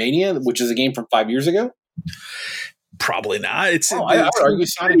Sonic Mania, which is a game from 5 years ago? Probably not. I would argue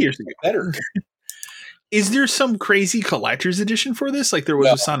Sonic years ago better. Is there some crazy collector's edition for this? Like there was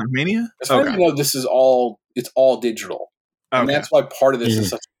a Sonic Mania? As far as I know, this is all digital. And that's why part of this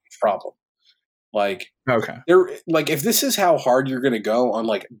is such a huge problem. Like, if this is how hard you're going to go on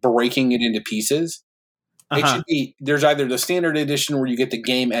like breaking it into pieces, it should be, there's either the standard edition where you get the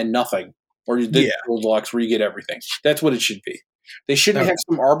game and nothing, or the digital deluxe where you get everything. That's what it should be. They shouldn't have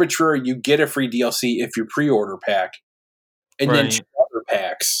some arbitrary, you get a free DLC if you pre-order pack, and then other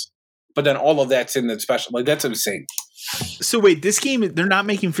packs. But then all of that's in the special. Like, that's insane. So wait, this game, they're not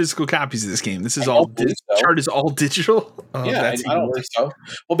making physical copies of this game. This is chart is all digital? Oh, yeah, I don't think so.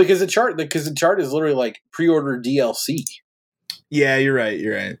 Well, because the chart is literally like pre-order DLC. Yeah, you're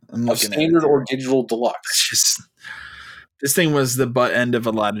right. I'm looking standard or digital deluxe. This thing was the butt end of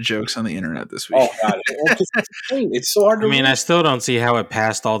a lot of jokes on the internet this week. Oh god, it's so hard to I still don't see how it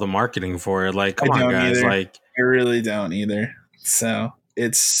passed all the marketing for it. Like, come on, guys. Either. Like, I really don't either. So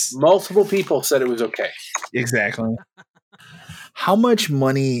it's multiple people said it was okay. Exactly. How much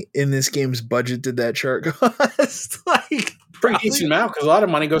money in this game's budget did that chart cost? Like, pretty decent amount because a lot of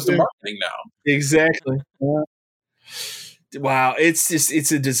money goes to marketing now. Exactly. Wow,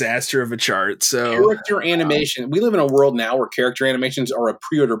 it's a disaster of a chart. So character animation. We live in a world now where character animations are a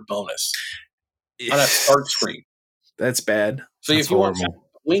pre-order bonus on a start screen. That's bad. So if you want to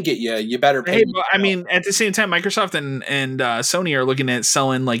wink at you better pay. Hey, but I mean, at the same time, Microsoft and Sony are looking at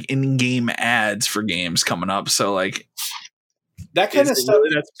selling like in-game ads for games coming up. So like that kind of stuff,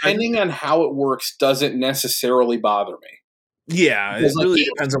 depending on how it works, doesn't necessarily bother me. Yeah, it really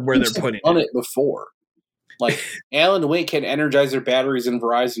depends on where they're putting it before. Like Alan Wake can energize their batteries in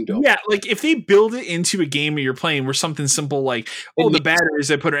Verizon Bill. Yeah, like if they build it into a game that you're playing where something simple like, the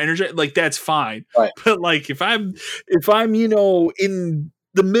batteries I put are energized, like that's fine. Right. But like if I'm in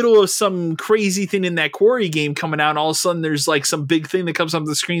the middle of some crazy thing in that Quarry game coming out, and all of a sudden there's like some big thing that comes up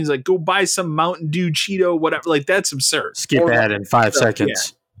the screen, like go buy some Mountain Dew Cheeto, whatever. Like that's absurd. Skip ad in 5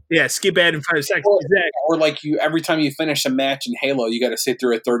 seconds. Yeah, skip ad in 5 seconds. Or like every time you finish a match in Halo, you got to sit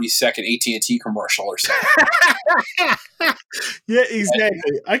through a 30-second AT&T commercial or something. Yeah,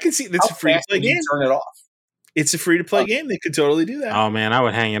 exactly. I can see that's a free to play game. Turn it off. It's a free to play game. They could totally do that. Oh man, I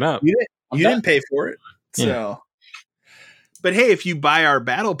would hang it up. You didn't pay for it, so. Yeah. But hey, if you buy our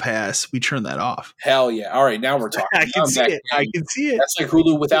battle pass, we turn that off. Hell yeah! All right, now we're talking. I can see it. I can see it. That's like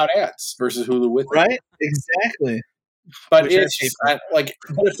Hulu without ads versus Hulu with right. Exactly. But but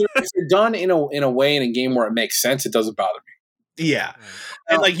if they're done in a way in a game where it makes sense, it doesn't bother me. Yeah,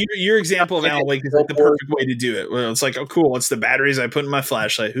 and like your example of Alan Wake is like the perfect way to do it. Where it's like, oh, cool, it's the batteries I put in my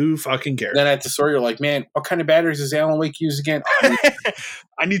flashlight. Who fucking cares? Then at the store, you're like, man, what kind of batteries does Alan Wake use again?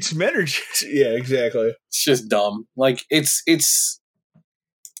 I need some energy. Yeah, exactly. It's just dumb. Like it's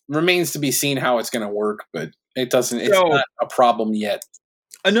remains to be seen how it's going to work, but it doesn't. It's not a problem yet.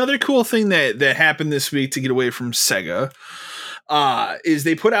 Another cool thing that happened this week to get away from Sega is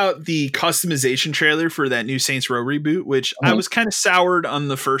they put out the customization trailer for that new Saints Row reboot, which I was kind of soured on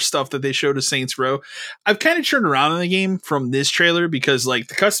the first stuff that they showed of Saints Row. I've kind of turned around on the game from this trailer because like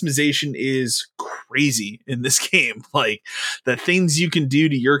the customization is crazy in this game. Like the things you can do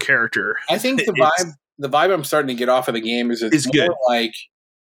to your character. I think the vibe I'm starting to get off of the game is it's more good. Like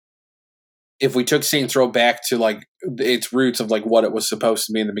if we took Saints Row back to like its roots of like what it was supposed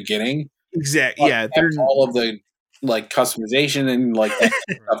to be in the beginning. Exactly. Yeah. All of the like customization and like that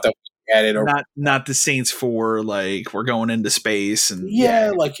stuff that we added. Not the Saints 4, like we're going into space and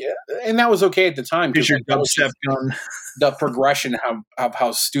and that was okay at the time because your dubstep gun, the progression of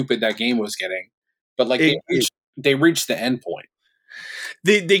how stupid that game was getting, but like they reached the end point.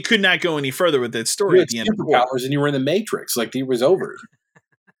 They could not go any further with that story at the end. Superpowers, and you were in the Matrix, like it was over.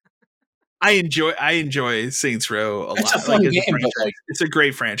 I enjoy Saints Row a lot. It's a fun game, it's a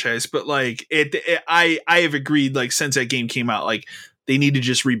great franchise, but like I have agreed like since that game came out, like they need to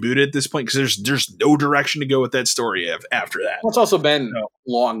just reboot it at this point because there's no direction to go with that story after that. Well, it's also been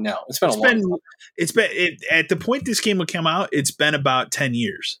long now. It's been at the point this game would come out, it's been about 10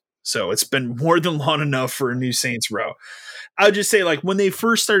 years. So it's been more than long enough for a new Saints Row. I would just say, like, when they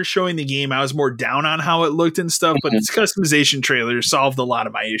first started showing the game, I was more down on how it looked and stuff, but its customization trailer solved a lot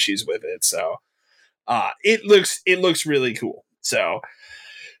of my issues with it. So it looks really cool. So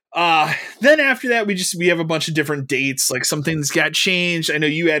then after that, we have a bunch of different dates. Like some things got changed. I know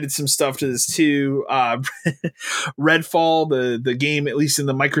you added some stuff to this too. Redfall, the game, at least in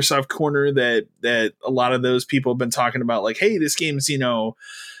the Microsoft corner, that a lot of those people have been talking about, like, hey, this game's,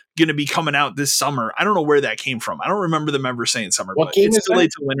 going to be coming out this summer. I don't know where that came from. I don't remember them ever saying summer. What game is delayed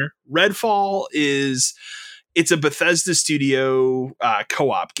to winter. Redfall it's a Bethesda Studio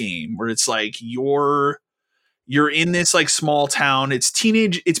co-op game where it's like you're in this like small town. It's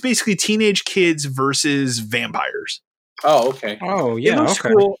basically teenage kids versus vampires. Oh, okay. Oh, yeah. It looks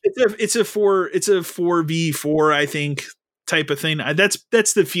cool. It's a 4v4, I think, type of thing.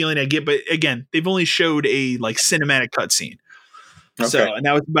 That's the feeling I get. But again, they've only showed a like cinematic cutscene. Okay. So, and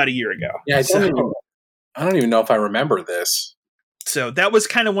that was about a year ago. Yeah, I don't even know if I remember this. So that was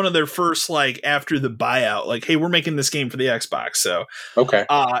kind of one of their first, like, after the buyout, like, hey, we're making this game for the Xbox. So, okay.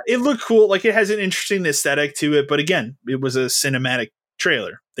 It looked cool. Like, it has an interesting aesthetic to it. But again, it was a cinematic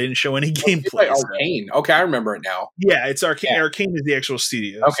trailer. They didn't show any gameplay. Like Arcane. Okay, I remember it now. Yeah, it's Arcane. Yeah. Arcane is the actual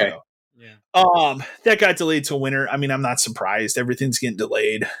studio. Okay. So. Yeah. That got delayed till winter. I mean, I'm not surprised. Everything's getting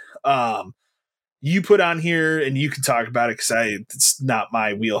delayed. You put on here, and you can talk about it because it's not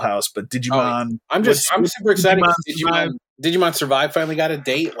my wheelhouse. But Digimon, I'm super excited. Digimon Survive finally got a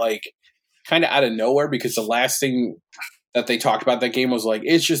date, like kind of out of nowhere, because the last thing that they talked about that game was like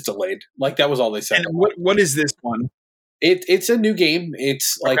it's just delayed. Like that was all they said. And what is this one? It's a new game.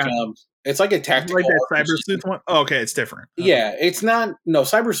 It's like it's like a tactical. Like that Cyber Sleuth one. Oh, okay, it's different. Yeah, it's not. No,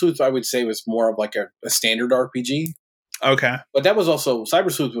 Cyber Sleuth I would say was more of like a standard RPG. Okay. But that was also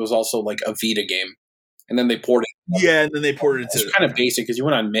Cyber Sleuth was also like a Vita game, and then they ported it. Yeah, and then they ported it to... It's kind of basic because you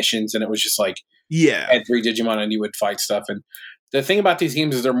went on missions, and it was just like... Yeah. You had 3 Digimon, and you would fight stuff. And the thing about these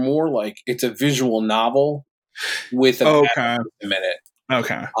games is they're more like... It's a visual novel with a minute.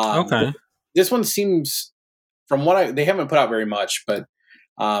 Okay. Okay. This one seems... From what they haven't put out very much, but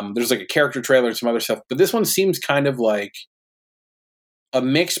there's like a character trailer and some other stuff. But this one seems kind of like a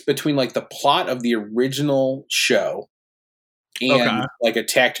mix between like the plot of the original show and like a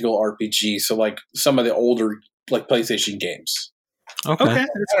tactical RPG. So like some of the older like PlayStation games. Okay.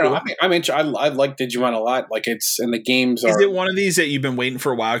 I don't know. I like Digimon a lot. Like it's and the games are. Is it one of these that you've been waiting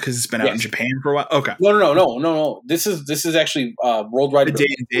for a while because it's been out in Japan for a while? Okay. No. This is actually worldwide.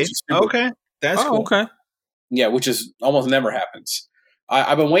 Okay, that's cool. Okay. Yeah, which is almost never happens.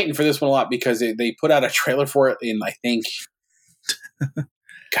 I've been waiting for this one a lot because they put out a trailer for it in I think,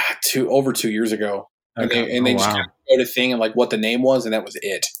 over 2 years ago, and they just kind of showed a thing and like what the name was, and that was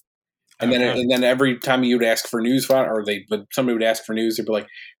it. And then every time you would ask for news for it, or somebody would ask for news, they'd be like,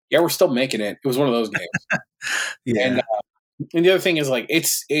 "Yeah, we're still making it." It was one of those games. Yeah. And the other thing is like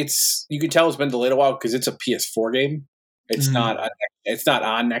it's you can tell it's been delayed a while because it's a PS4 game. It's not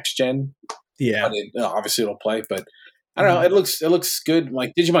on next gen. Yeah, but obviously it'll play. But I don't know. It looks good.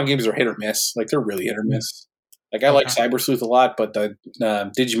 Like Digimon games are hit or miss. Like they're really hit or miss. Like I like Cyber Sleuth a lot, but the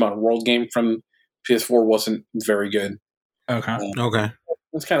Digimon World game from PS4 wasn't very good. Okay.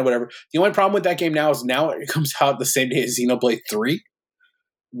 It's kind of whatever. The only problem with that game now is it comes out the same day as Xenoblade 3,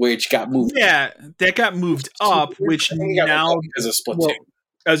 which got moved. Yeah, that got moved up, which now because of Splatoon. Well,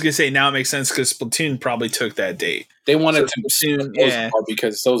 I was gonna say now it makes sense because Splatoon probably took that date. They wanted to Splatoon,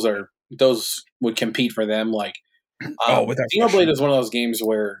 because those would compete for them. Like Xenoblade is one of those games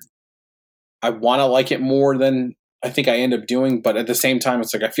where I want to like it more than I think I end up doing, but at the same time,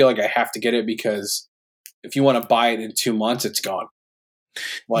 it's like I feel like I have to get it because if you want to buy it in 2 months, it's gone.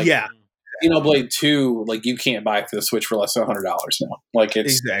 Like, Xenoblade 2, like you can't buy it for the Switch for less than $100 now. Like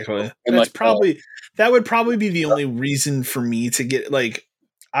it's exactly. And that's that would probably be the only reason for me to get like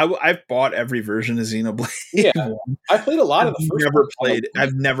I've bought every version of Xenoblade. Yeah, I played a lot of the first.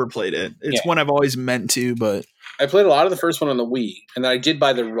 I've never played it. It's one I've always meant to, but I played a lot of the first one on the Wii, and then I did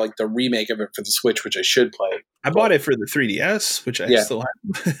buy the remake of it for the Switch, which I should play. I bought it for the 3DS, which I still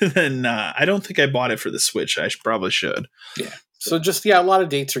have, and I don't think I bought it for the Switch. I probably should. Yeah. So just a lot of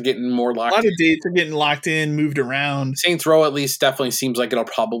dates are getting more locked in. A lot of dates are getting locked in, moved around. Saints Row at least definitely seems like it'll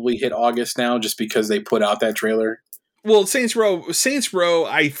probably hit August now just because they put out that trailer. Well, Saints Row,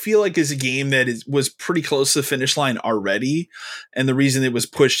 I feel like is a game that was pretty close to the finish line already. And the reason it was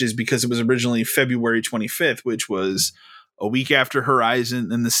pushed is because it was originally February 25th, which was a week after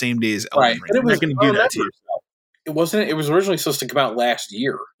Horizon and the same day as Elden Ring. They're not going to do that to yourself. It wasn't. It was originally supposed to come out last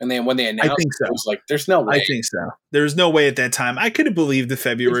year, and then when they announced, it was like, "There's no way." I think so. There's no way at that time. I could have believed the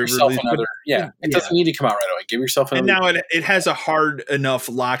February release. It doesn't need to come out right away. Give yourself another. And now it has a hard enough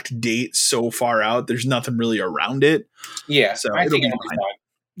locked date so far out. There's nothing really around it. Yeah, so I think it'll be fine.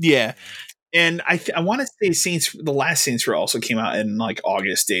 Yeah, and I want to say the last Saints Row also came out in like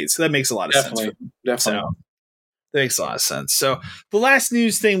August date, so that makes a lot of sense. Definitely. So, that makes a lot of sense. So the last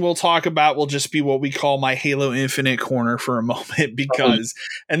news thing we'll talk about will just be what we call my Halo Infinite corner for a moment because,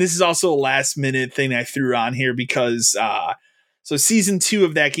 and this is also a last minute thing I threw on here because, so season 2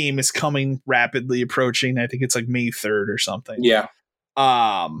 of that game is coming rapidly approaching. I think it's like May 3rd or something. Yeah.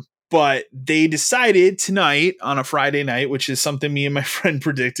 But they decided tonight on a Friday night, which is something me and my friend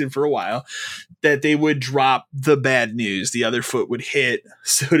predicted for a while, that they would drop the bad news. The other foot would hit,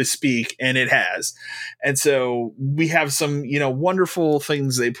 so to speak, and it has. And so we have some, wonderful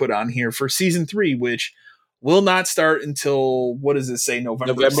things they put on here for season 3, which will not start until, what does it say,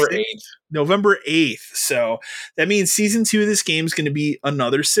 November 8th? November 8th. So that means season 2 of this game is going to be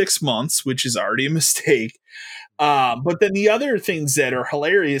another 6 months, which is already a mistake. But then the other things that are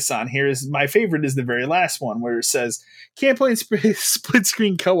hilarious on here is my favorite is the very last one where it says can't play split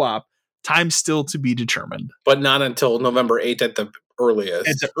screen co-op, time still to be determined, but not until November 8th at the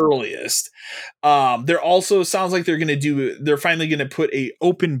earliest. There also sounds like they're finally going to put a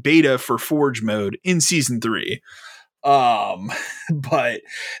open beta for Forge mode in season 3. But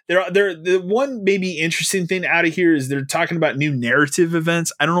the one maybe interesting thing out of here is they're talking about new narrative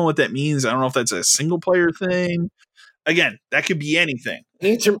events. I don't know what that means. I don't know if that's a single player thing. Again, that could be anything.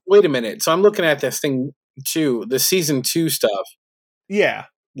 Wait a minute. So I'm looking at this thing too, the season 2 stuff. Yeah.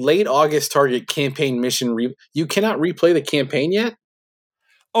 Late August target campaign mission. You cannot replay the campaign yet?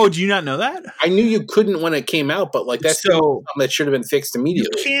 Oh, do you not know that? I knew you couldn't when it came out, but like that's something that should have been fixed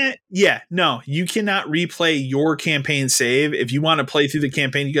immediately. You cannot replay your campaign save. If you want to play through the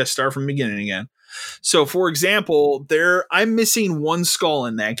campaign, you got to start from the beginning again. So, for example, I'm missing one skull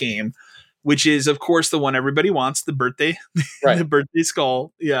in that game which is of course the one everybody wants, the birthday, right. the birthday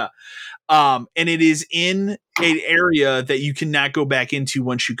skull. Yeah. And it is in an area that you cannot go back into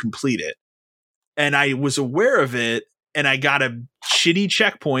once you complete it. And I was aware of it, and I got a shitty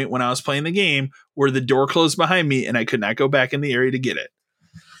checkpoint when I was playing the game where the door closed behind me and I could not go back in the area to get it.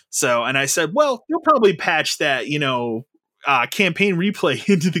 So, and I said, well, you'll probably patch that, campaign replay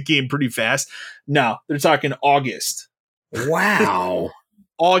into the game pretty fast. No, they're talking August. Wow.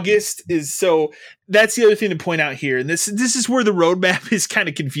 August is so that's the other thing to point out here. And this is where the roadmap is kind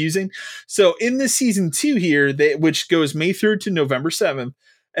of confusing. So in the season 2 here, which goes May 3rd to November 7th,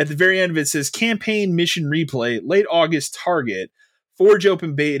 at the very end of it says campaign mission replay, late August target, Forge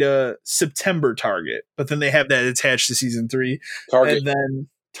open beta, September target. But then they have that attached to season 3. Target. And then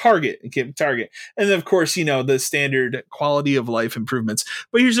target. And then of course, the standard quality of life improvements.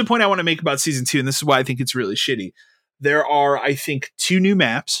 But here's the point I want to make about season 2, and this is why I think it's really shitty. There are, I think, 2 new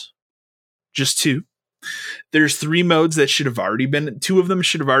maps. Just 2. There's 3 modes that should have already been. 2 of them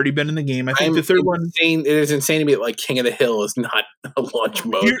should have already been in the game. I think the third one. It is insane to me that King of the Hill is not a launch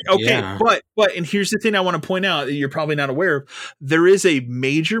mode. But and here's the thing I want to point out that you're probably not aware of. There is a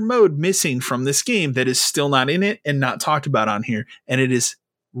major mode missing from this game that is still not in it and not talked about on here, and it is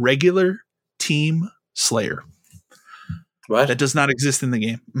regular Team Slayer. What? That does not exist in the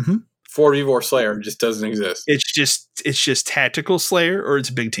game. Mm-hmm. 4v4 Slayer just doesn't exist. It's just tactical Slayer, or it's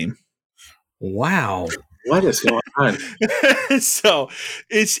a big team. Wow. What is going on? So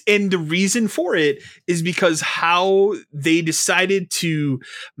and the reason for it is because how they decided to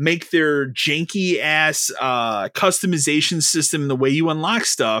make their janky ass customization system, the way you unlock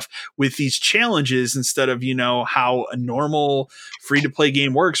stuff with these challenges, instead of, how a normal free to play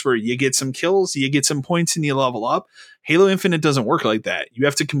game works, where you get some kills, you get some points, and you level up. Halo Infinite doesn't work like that. You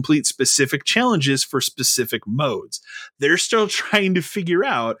have to complete specific challenges for specific modes. They're still trying to figure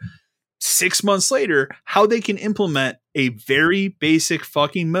out 6 months later how they can implement a very basic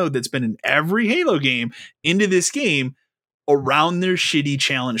fucking mode that's been in every Halo game into this game around their shitty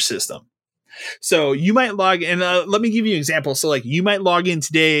challenge system. So you might log in. Let me give you an example. So you might log in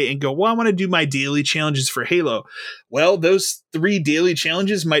today and go, well, I want to do my daily challenges for Halo. Well, those 3 daily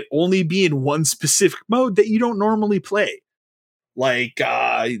challenges might only be in one specific mode that you don't normally play.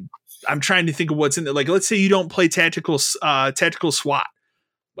 I'm trying to think of what's in there. Let's say you don't play tactical SWAT.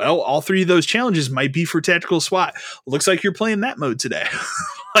 Well, all 3 of those challenges might be for tactical SWAT. Looks like you're playing that mode today.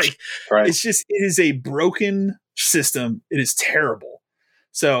 Right. It is a broken system. It is terrible.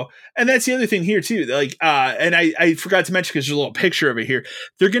 So, and that's the other thing here too. And I forgot to mention, because there's a little picture of it here.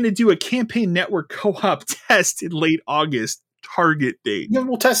 They're going to do a campaign network co-op test in late August, target date. Yeah,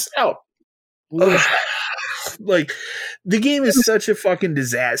 we'll test it out. The game is such a fucking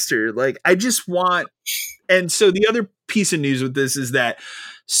disaster. I just want, and so the other piece of news with this is that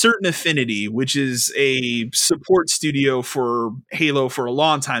Certain Affinity, which is a support studio for Halo for a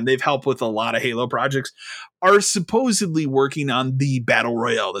long time, they've helped with a lot of Halo projects, are supposedly working on the Battle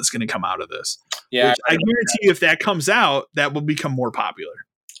Royale that's going to come out of this. Yeah, which I guarantee you, if that comes out, that will become more popular.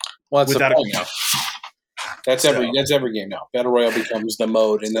 Well, that's every game now. Battle Royale becomes the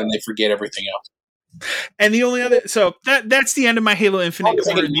mode, and then they forget everything else. And the only other, so that's the end of my Halo Infinite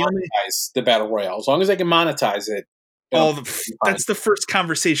corner. The Battle Royale, as long as I can monetize it. That's the first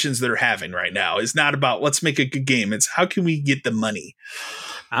conversations they're having right now. It's not about let's make a good game. It's how can we get the money?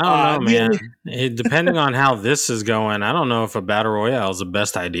 I don't know, man. Depending on how this is going, I don't know if a Battle Royale is the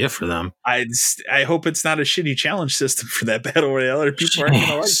best idea for them. I hope it's not a shitty challenge system for that Battle Royale, or people aren't going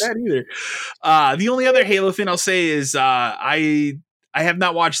to like that either. The only other Halo thing I'll say is I have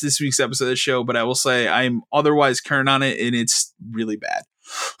not watched this week's episode of the show, but I will say I'm otherwise current on it, and it's really bad.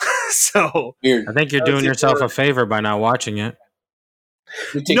 So I think you're doing yourself a favor by not watching it.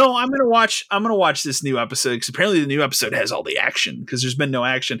 No, I'm gonna watch this new episode, because apparently the new episode has all the action, because there's been no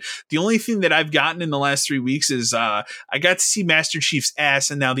action. The only thing that I've gotten in the last 3 weeks is I got to see Master Chief's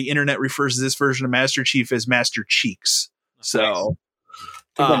ass, and now the internet refers to this version of Master Chief as Master Cheeks. So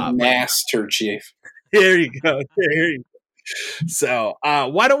Master Chief. There you go. So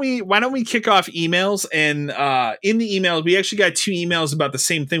why don't we kick off emails? And in the emails, we actually got 2 emails about the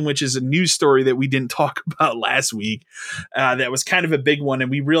same thing, which is a news story that we didn't talk about last week. That was kind of a big one, and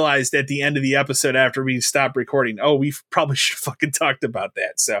we realized at the end of the episode after we stopped recording, we probably should have fucking talked about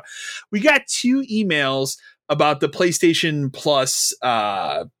that. So we got 2 emails about the PlayStation Plus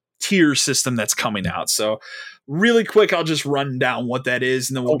tier system that's coming out. So really quick, I'll just run down what that is,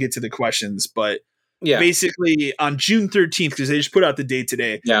 and then we'll get to the questions. But yeah, basically on June 13th, because they just put out the date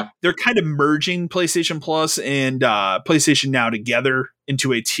today. Yeah, they're kind of merging PlayStation Plus and PlayStation Now together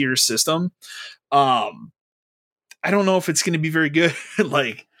into a tier system. I don't know if it's going to be very good.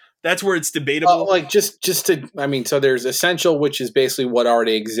 That's where it's debatable. So there's Essential, which is basically what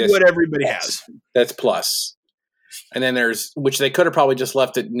already exists. What everybody has. That's Plus. And then there's, which they could have probably just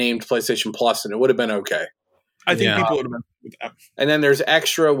left it named PlayStation Plus and it would have been okay. I think people would have been with that. And then there's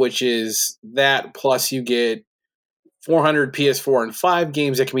Extra, which is that plus you get 400 PS4 and 5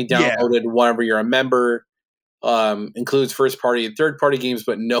 games that can be downloaded whenever you're a member. Includes first party and third party games,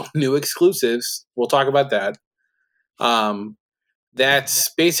 but no new exclusives. We'll talk about that. That's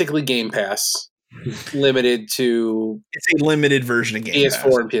basically Game Pass, limited to. It's a limited version of Game Pass.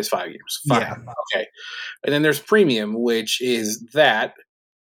 PS4 and PS5 games. Fine. Yeah. Okay. And then there's Premium, which is that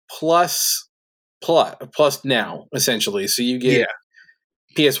plus now, essentially. So you get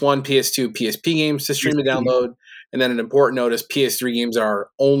PS1, PS2, PSP games to stream and download. And then an important notice: PS3 games are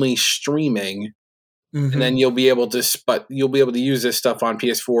only streaming. Mm-hmm. And then you'll be able to use this stuff on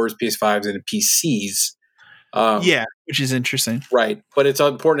PS4s, PS5s, and PCs. Which is interesting, right? But it's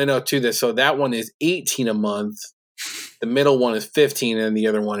important to note too that so that one is $18 a month, the middle one is $15, and the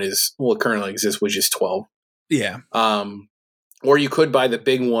other one is currently exists, which is $12. Yeah. Or you could buy the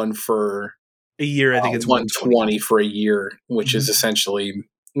big one for a year. I think it's $120 for a year, which is essentially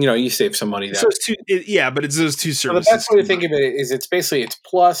you save some money. So it's but it's those two services. So the best way to think of it is it's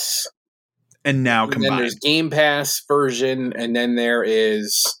Plus. And now combined. And then there's Game Pass version, and then there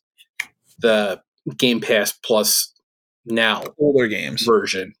is the Game Pass Plus now older games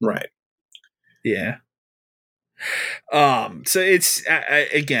version, right? Yeah. So it's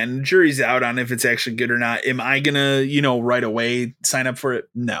again, jury's out on if it's actually good or not. Am I gonna, right away sign up for it?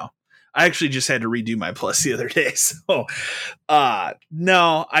 No. I actually just had to redo my Plus the other day. So,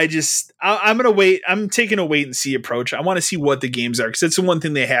 no, I'm going to wait. I'm taking a wait and see approach. I want to see what the games are. Cause that's the one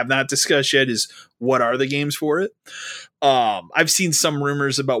thing they have not discussed yet is what are the games for it. I've seen some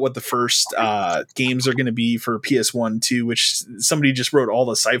rumors about what the first, games are going to be for PS1 too, which somebody just wrote all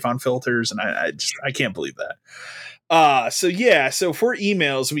the siphon filters. And I can't believe that. So for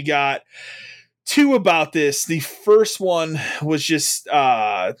emails, we got 2 about this. The first one was just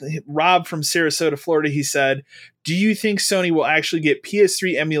Rob from Sarasota, Florida. He said, do you think Sony will actually get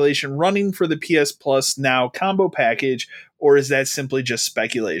PS3 emulation running for the PS Plus Now combo package, or is that simply just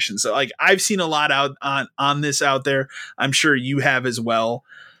speculation? So I've seen a lot out on this out there. I'm sure you have as well.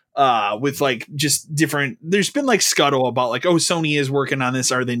 With just different, there's been scuttle about Sony is working on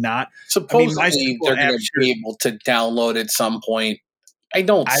this. Are they not? Supposedly they're going to be able to download at some point. I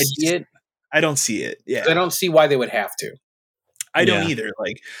don't see it. I don't see it. Yeah. I don't see why they would have to. I don't either.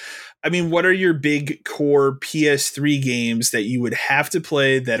 What are your big core PS3 games that you would have to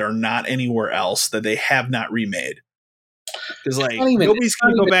play that are not anywhere else that they have not remade? Because nobody's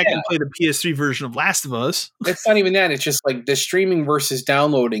going to go back and play the PS3 version of Last of Us. It's not even that. It's just the streaming versus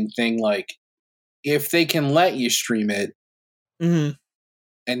downloading thing. If they can let you stream it, and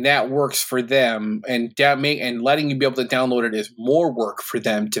that works for them, and letting you be able to download it is more work for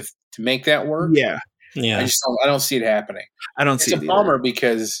them to make that work. Yeah. I don't see it happening. I don't see it. It's a bummer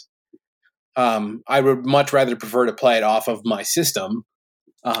because I would much rather prefer to play it off of my system.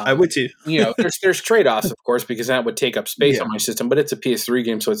 I would too. There's trade-offs, of course, because that would take up space on my system, but it's a PS3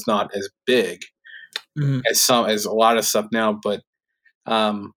 game, so it's not as big as a lot of stuff now. But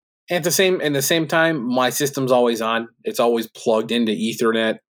at the same time, my system's always on. It's always plugged into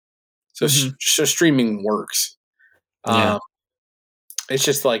Ethernet, so streaming works. It's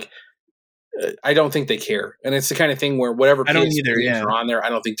just I don't think they care, and it's the kind of thing where whatever PS3 are on there, I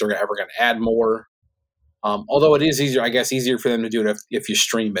don't think they're ever going to add more. Although it is easier for them to do it if you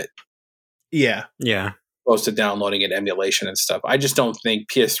stream it. Yeah. Opposed to downloading it, emulation and stuff. I just don't think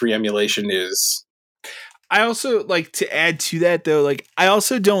PS3 emulation is. I also to add to that though, I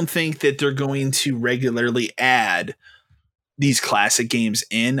also don't think that they're going to regularly add these classic games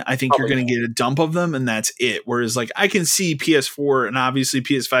in. I think you're going to get a dump of them and that's it. Whereas I can see PS4 and obviously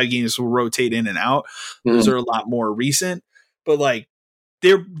PS5 games will rotate in and out. Those are a lot more recent, but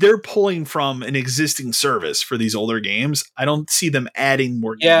they're pulling from an existing service for these older games. I don't see them adding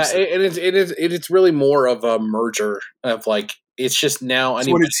more games. Yeah, it's really more of a merger of it's just now. That's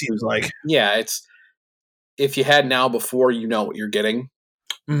what it seems like. Yeah, it's if you had Now before, you know what you're getting.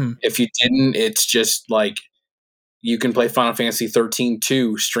 Mm-hmm. If you didn't, it's just you can play Final Fantasy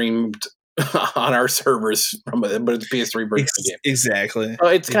 13-2 streamed on our servers but it's PS3 version of the game. Exactly. So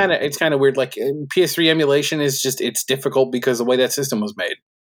it's kind of weird. PS3 emulation is just it's difficult because of the way that system was made.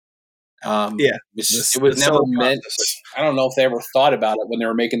 It was never meant. I don't know if they ever thought about it when they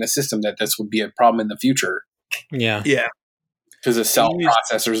were making the system that this would be a problem in the future. Yeah. Yeah. because of cell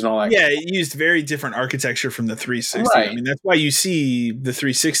processors and all that. Yeah, it used very different architecture from the 360. Right. I mean, that's why you see the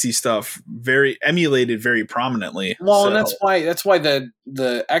 360 stuff very emulated very prominently. Well, and that's why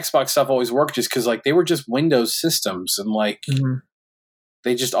the Xbox stuff always worked, just because like they were just Windows systems, and like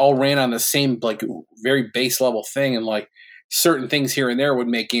they just all ran on the same like very base level thing, and like certain things here and there would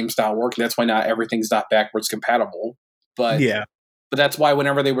make games not work. And that's why not everything's not backwards compatible. But that's why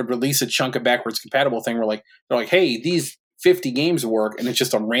whenever they would release a chunk of backwards compatible thing, they're like, hey, these 50 games work, and it's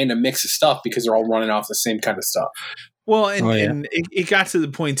just a random mix of stuff because they're all running off the same kind of stuff. Well, and it got to the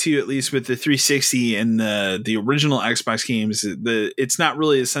point too, at least with the 360 and the original Xbox games, it's not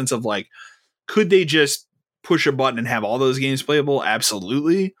really a sense of like, could they just push a button and have all those games playable?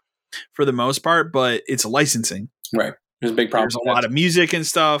 Absolutely, for the most part, but it's licensing. Right. There's a big problem. There's a lot of music and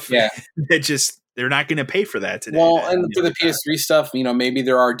stuff. Yeah. They're not going to pay for that today. Well, and for the PS3 stuff, maybe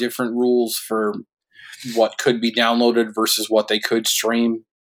there are different rules for what could be downloaded versus what they could stream.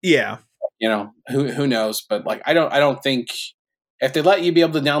 Yeah. Who knows? But like, I don't think if they let you be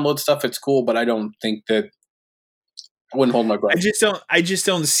able to download stuff, it's cool. But I don't think that I wouldn't hold my breath. I just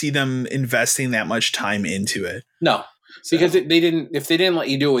don't see them investing that much time into it. No, because if they didn't let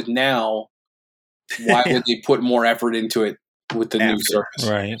you do it now, why would they put more effort into it with the new service?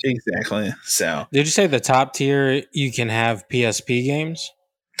 Right. Exactly. So did you say the top tier you can have PSP games?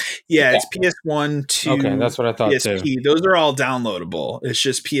 Yeah, it's PS1, 2. Okay, that's what I thought PSP. too. Those are all downloadable. It's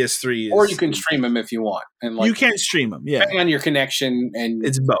just PS3. Or you can stream them if you want. And you can stream them, yeah. Depending on your connection, and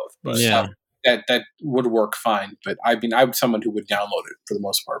it's both. But yeah, that would work fine. But I'm someone who would download it for the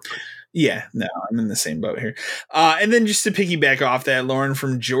most part. Yeah, no, I'm in the same boat here. And then just to piggyback off that, Lauren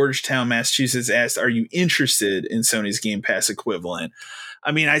from Georgetown, Massachusetts asked, "Are you interested in Sony's Game Pass equivalent?"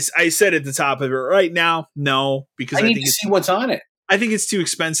 I mean, I said at the top of it right now, no, because I need think to see what's on it. I think it's too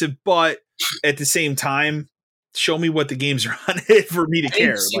expensive, but at the same time, show me what the games are on it for me to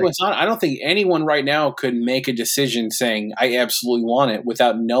care. See what's on it. I don't think anyone right now could make a decision saying I absolutely want it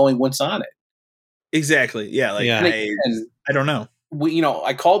without knowing what's on it. Exactly. Yeah. I don't know.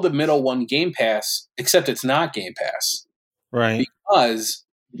 I called the middle one Game Pass, except it's not Game Pass, right? Because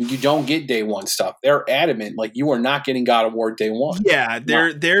you don't get day one stuff. They're adamant, like you are not getting God of War day one. Yeah,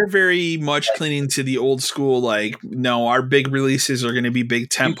 they're very much clinging to the old school. Like, no, our big releases are going to be big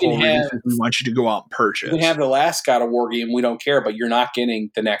tentpole releases. We want you to go out and purchase. You can have the last God of War game. We don't care, but you're not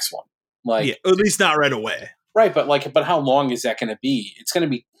getting the next one. Like, yeah, at least not right away. Right, but how long is that going to be? It's going to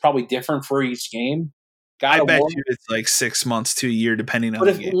be probably different for each game. I bet you it's like 6 months to a year, depending on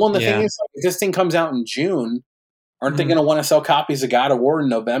the game. Well, the thing is, like, if this thing comes out in June, aren't they going to want to sell copies of God of War in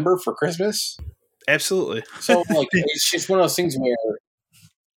November for Christmas? Absolutely. So, like, it's just one of those things where,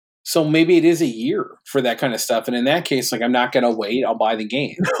 so maybe it is a year for that kind of stuff. And in that case, like, I'm not going to wait. I'll buy the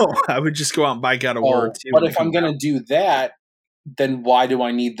game. No, I would just go out and buy God of War too. But if I'm going to do that, then why do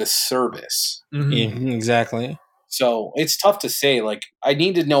I need the service? Mm-hmm. Yeah, exactly. So it's tough to say. Like, I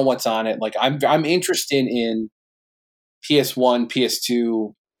need to know what's on it. Like, I'm interested in PS1,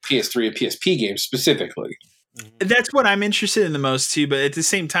 PS2, PS3, and PSP games specifically. That's what I'm interested in the most too, but at the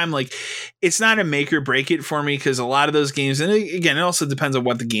same time, like, it's not a make or break it for me, because a lot of those games, and again, it also depends on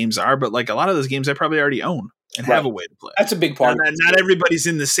what the games are, but like a lot of those games I probably already own and have a way to play. That's a big part. Not everybody's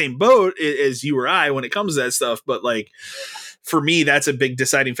in the same boat as you or I when it comes to that stuff, but like for me, that's a big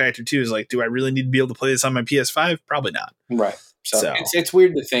deciding factor too, is like, do I really need to be able to play this on my PS5? Probably not. Right. So. It's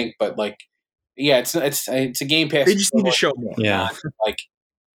weird to think, but like, yeah, it's a Game Pass. They just need to show more. Yeah. Like,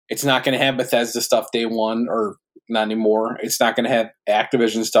 it's not going to have Bethesda stuff day one, or not anymore. It's not going to have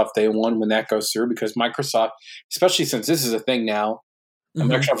Activision stuff day one when that goes through, because Microsoft, especially since this is a thing now,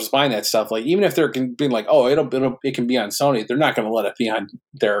 and Microsoft is buying that stuff. Like, even if they're being like, oh, it can be on Sony, they're not going to let it be on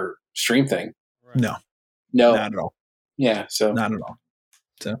their stream thing. No, not at all. Yeah, so not at all.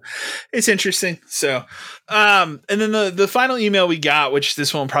 So it's interesting. So, and then the final email we got, which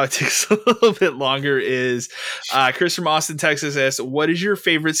this one probably takes a little bit longer, is Chris from Austin, Texas asked, "What is your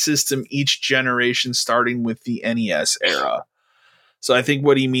favorite system each generation, starting with the NES era?" So I think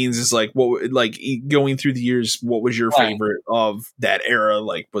what he means is like, what, like going through the years, what was your favorite of that era?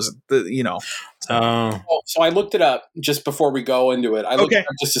 Like, was it the, So I looked it up just before we go into it. I looked it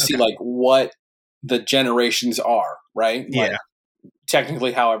up just to see like what the generations are, right? Yeah. Like,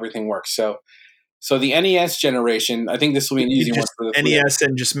 technically how everything works. So the NES generation, I think this will be an easy one for the NES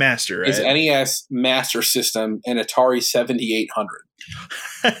and just Master, right? Is NES Master System and Atari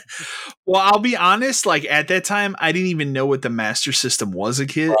 7800. Well, I'll be honest, like at that time, I didn't even know what the Master System was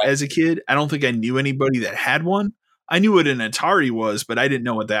as a kid. I don't think I knew anybody that had one. I knew what an Atari was, but I didn't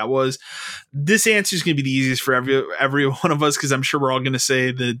know what that was. This answer is going to be the easiest for every one of us because I'm sure we're all going to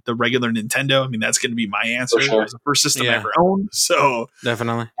say the regular Nintendo. I mean, that's going to be my answer. It was the first system I ever owned. So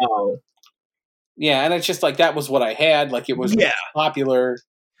definitely. Yeah, and it's just like that was what I had. Like it was popular.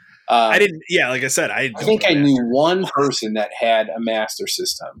 I didn't. Yeah, like I said, I think I knew one person that had a Master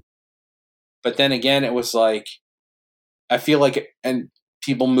System, but then again, it was like I feel like and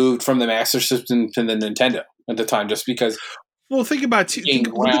people moved from the Master System to the Nintendo at the time just because. Well, think about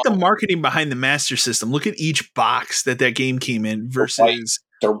look at the marketing behind the Master System. Look at each box that game came in versus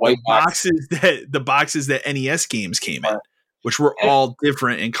the white boxes that NES games came in, which were all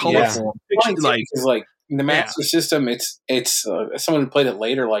different and colorful. Yeah. Like the Master System, it's someone who played it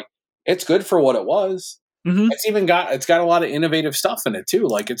later, like it's good for what it was. Mm-hmm. It's got a lot of innovative stuff in it too.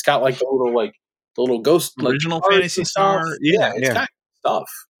 Like it's got like the little ghost original Phantasy Star. It's got stuff.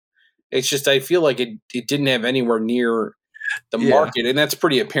 It's just I feel like it didn't have anywhere near the market, and that's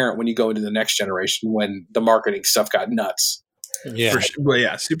pretty apparent when you go into the next generation when the marketing stuff got nuts. Yeah,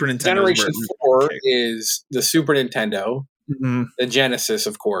 Super Nintendo. Generation 4 is the Super Nintendo, the Genesis,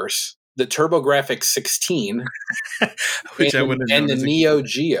 of course, the TurboGrafx 16, which and the Neo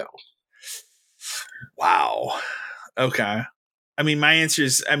Geo. Wow. Okay. I mean, my answer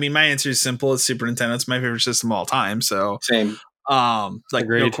is simple. It's Super Nintendo. It's my favorite system of all time. So same. Like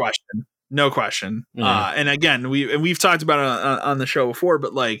Agreed. no question. Yeah. And again, we've talked about it on the show before,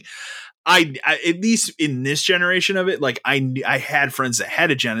 but like I at least in this generation of it, like I had friends that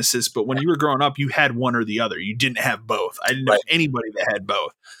had a Genesis, but when you were growing up, you had one or the other. You didn't have both. I didn't know anybody that had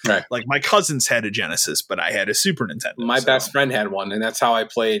both. Right. Like my cousins had a Genesis, but I had a Super Nintendo. My best friend had one, and that's how I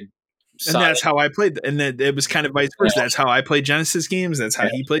played. And that's how I played. And then it was kind of vice versa. That's how I played Genesis games. That's how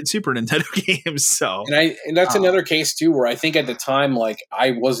he played Super Nintendo games. So, and that's another case too, where I think at the time, like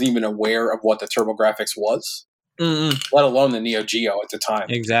I wasn't even aware of what the TurboGrafx was, let alone the Neo Geo at the time.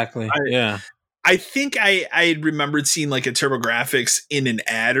 Exactly. I think I remembered seeing like a TurboGrafx in an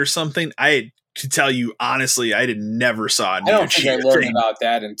ad or something. To tell you honestly, I never saw it. I don't think I learned about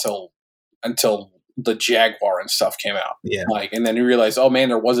that until the Jaguar and stuff came out. Yeah. And then you realize, oh man,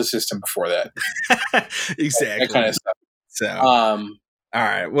 there was a system before that. Exactly. That kind of stuff. So, all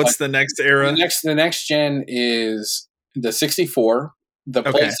right. What's the next era? The next gen is the 64, the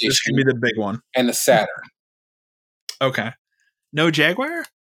PlayStation. This could be the big one. And the Saturn. Okay. No Jaguar?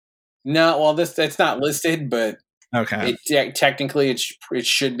 No, well, it's not listed, but okay. Technically, it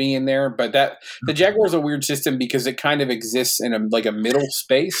should be in there. But the Jaguar is a weird system because it kind of exists in a middle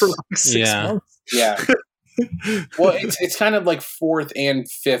space. For like 6 months. Yeah. Well, it's kind of like 4th and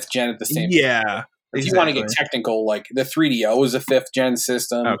 5th gen at the same time. Yeah. If you want to get technical, like the 3DO is a 5th gen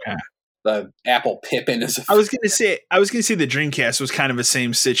system. Okay. The Apple Pippin is a 5th I was gonna say the Dreamcast was kind of the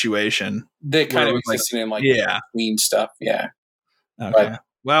same situation. They kind of existed in Queen stuff. Yeah. Okay. But,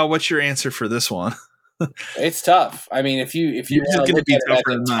 well, what's your answer for this one? It's tough. I mean, if you want to look at it at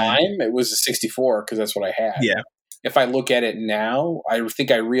the time, it was a 64 because that's what I had. Yeah. If I look at it now, I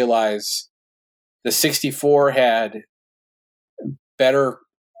think I realize the 64 had better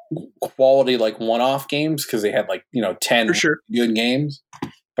quality one-off games because they had 10 good games.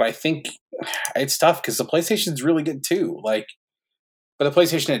 But I think it's tough because the PlayStation's really good too. But the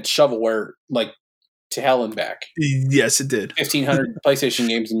PlayStation had shovelware to hell and back. Yes, it did. 1,500 PlayStation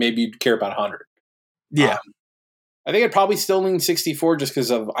games, and maybe you'd care about 100. Yeah. I think I'd probably still lean 64 just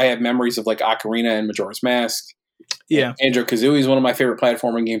because I have memories of Ocarina and Majora's Mask. Yeah. Banjo-Kazooie is one of my favorite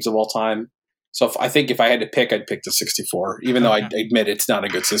platforming games of all time. So I think if I had to pick, I'd pick the 64, even though I admit it's not a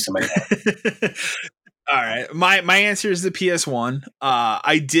good system anymore. All right. My answer is the PS1.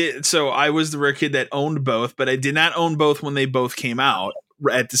 I was the rare kid that owned both, but I did not own both when they both came out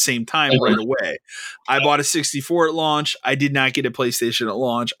at the same time right away. I bought a 64 at launch. I did not get a PlayStation at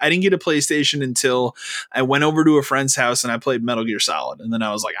launch. I didn't get a PlayStation until I went over to a friend's house and I played Metal Gear Solid. And then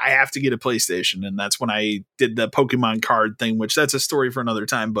I was like, I have to get a PlayStation. And that's when I did the Pokemon card thing, which that's a story for another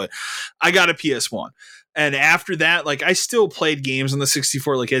time, but I got a PS1. And after that, I still played games on the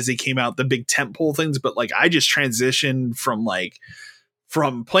 64, as they came out, the big tentpole things, but I just transitioned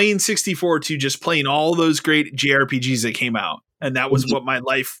from playing 64 to just playing all those great JRPGs that came out. And that was what my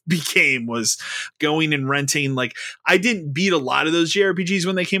life became, was going and renting. I didn't beat a lot of those JRPGs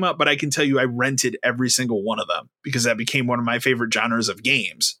when they came out, but I can tell you I rented every single one of them because that became one of my favorite genres of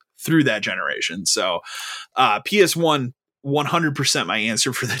games through that generation. So PS1, 100% my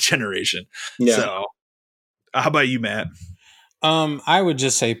answer for that generation. Yeah. So how about you, Matt? I would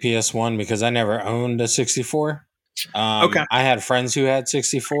just say PS1 because I never owned a 64. Okay. I had friends who had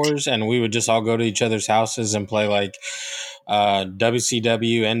 64s, and we would just all go to each other's houses and play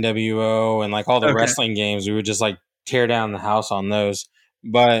WCW, NWO, and all the wrestling games. We would just tear down the house on those.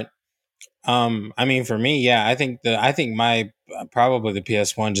 But I mean, for me, yeah, I think my probably the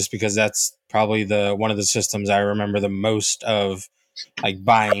PS1, just because that's probably the one of the systems I remember the most of, like,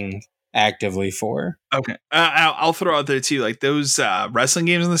 buying actively for. Okay, I'll throw out there too, like those wrestling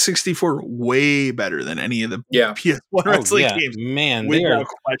games on the 64, way better than any of the PS1 wrestling games. Man, they are.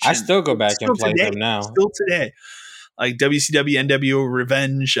 I still go back and play them now. Still today, like WCW, NWO,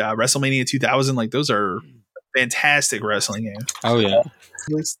 Revenge, WrestleMania 2000, like those are fantastic wrestling games. Oh yeah.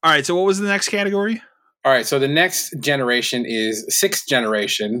 All right, so what was the next category? All right, so the next generation is 6th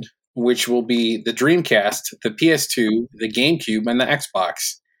generation, which will be the Dreamcast, the PS2, the GameCube, and the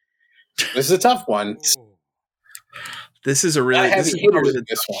Xbox. This is a tough one. This is a really this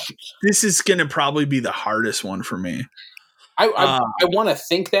one. This is going to probably be the hardest one for me. I want to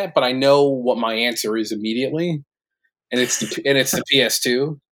think that, but I know what my answer is immediately, and it's the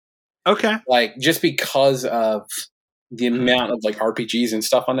PS2. Okay, like just because of the amount of like RPGs and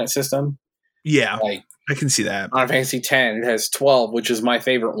stuff on that system. Yeah, like I can see that. Final Fantasy X, it has 12, which is my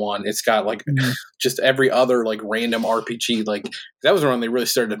favorite one. It's got like just every other like random RPG. Like that was when they really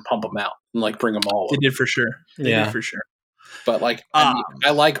started to pump them out and like bring them all. They did for sure. They did for sure. But like I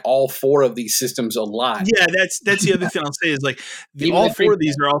like all 4 of these systems a lot. Yeah, that's the other thing I'll say is like all 4 of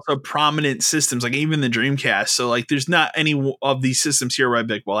these are also prominent systems, like even the Dreamcast. So like there's not any of these systems here where I'd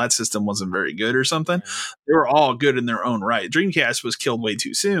be like, well, that system wasn't very good or something. They were all good in their own right. Dreamcast was killed way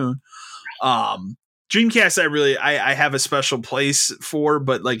too soon. Dreamcast I have a special place for,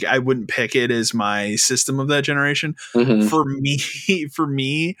 but like I wouldn't pick it as my system of that generation. Mm-hmm. For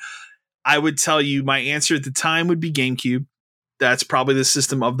me, I would tell you my answer at the time would be GameCube. That's probably the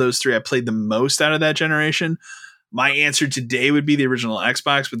system of those 3 I played the most out of that generation. My answer today would be the original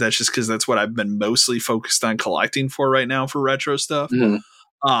Xbox, but that's just because that's what I've been mostly focused on collecting for right now for retro stuff. Mm-hmm.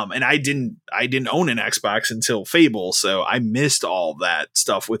 And I didn't own an Xbox until Fable, so I missed all that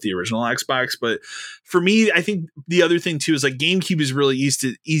stuff with the original Xbox. But for me, I think the other thing too is like GameCube is really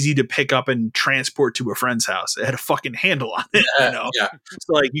easy to pick up and transport to a friend's house. It had a fucking handle on it, you know. Yeah.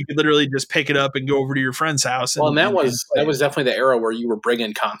 So like you could literally just pick it up and go over to your friend's house. Well, and that was definitely the era where you were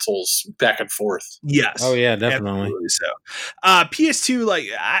bringing consoles back and forth. Yes. Oh yeah, definitely. So, PS2, like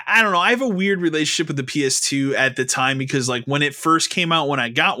I don't know, I have a weird relationship with the PS2 at the time because like when it first came out, when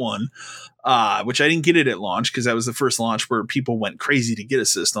I got one, which I didn't get it at launch because that was the first launch where people went crazy to get a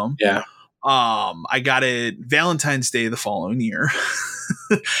system. Yeah. I got it Valentine's Day the following year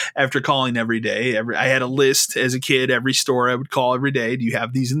after calling every day. I had a list as a kid, every store I would call every day. Do you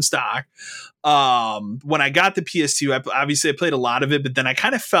have these in stock? When I got the PS2, I played a lot of it, but then I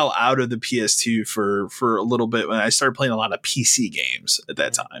kind of fell out of the PS2 for a little bit when I started playing a lot of PC games at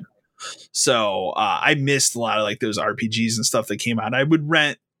that time. So I missed a lot of like those RPGs and stuff that came out. I would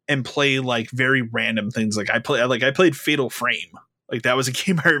rent and play like very random things. Like I played Fatal Frame. Like that was a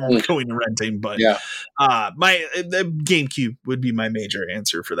game I remember going to renting, but the GameCube would be my major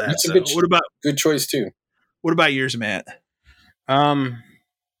answer for that. That's so good choice too. What about yours, Matt?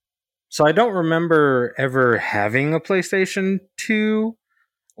 So I don't remember ever having a PlayStation 2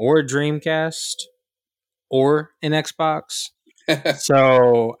 or a Dreamcast or an Xbox.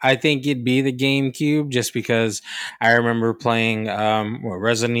 So I think it'd be the GameCube just because I remember playing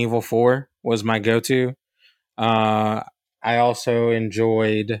Resident Evil 4 was my go-to. I also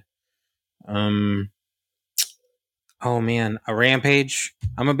enjoyed a Rampage.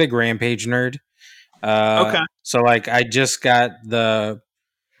 I'm a big Rampage nerd. Okay. So like I just got I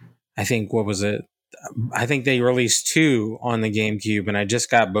think they released 2 on the GameCube and I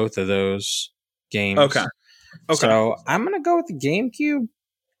just got both of those games. Okay. So I'm going to go with the GameCube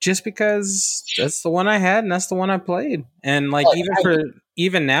just because that's the one I had and that's the one I played. And like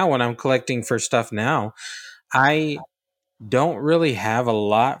even now when I'm collecting for stuff now, I don't really have a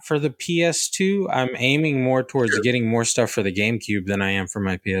lot for the PS2. I'm aiming more towards getting more stuff for the GameCube than I am for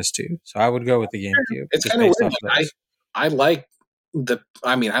my PS2. So I would go with the GameCube. It's kind of weird.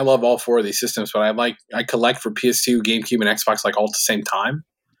 I love all 4 of these systems, but I collect for PS2, GameCube, and Xbox like all at the same time.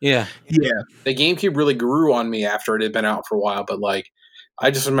 Yeah. The GameCube really grew on me after it had been out for a while, but like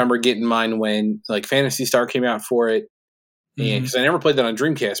I just remember getting mine when like Phantasy Star came out for it. And because I never played that on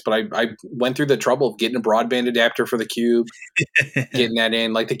Dreamcast, but I went through the trouble of getting a broadband adapter for the Cube, getting that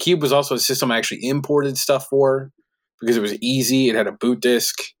in. Like the Cube was also a system I actually imported stuff for because it was easy. It had a boot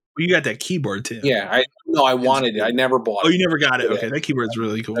disc. Well, you got that keyboard too. Yeah, I wanted it. I never bought it. Oh, you never got it? Okay, that keyboard's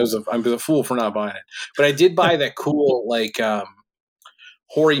really cool. I was a fool for not buying it, but I did buy that cool like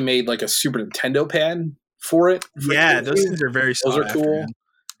Hori made like a Super Nintendo pad for it. Those things are very those are cool,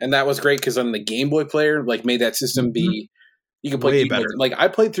 and that was great because on the Game Boy player, like made that system be you can play way better. Like I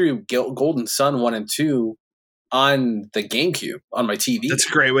played through Golden Sun 1 and 2 on the GameCube on my TV. That's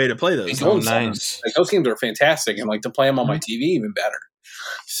a great way to play those. Nice. Like, those games are fantastic, and like to play them on my TV even better.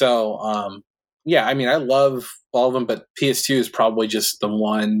 So, yeah, I mean, I love all of them, but PS2 is probably just the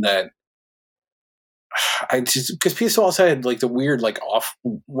one that because PS2 also had like the weird like off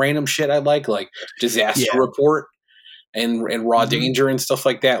random shit I like Disaster Report and Raw Danger and stuff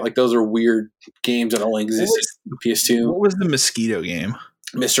like that. Like those are weird games that only exist in PS2. What was the Mosquito game?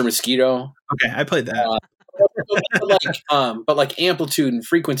 Mr. Mosquito. Okay, I played that. But like Amplitude and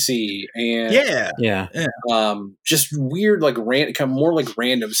Frequency and just weird like more like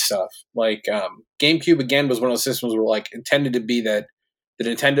random stuff. Like GameCube again was one of those systems where like intended to be that the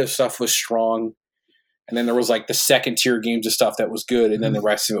Nintendo stuff was strong, and then there was like the second tier games of stuff that was good, and then the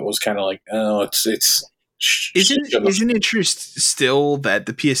rest of it was kind of like, oh, it's. Isn't it true still that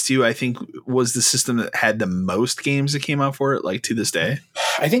the PS2 I think was the system that had the most games that came out for it, like to this day?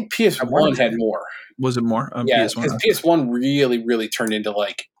 I think PS1 had more. Was it more? Yeah, because PS1 really, really turned into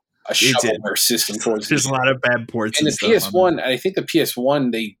like a shovelware system towards. There's a lot of bad ports. And the PS1, I think the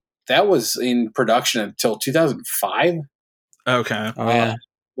PS1 that was in production until 2005. Okay. Oh yeah.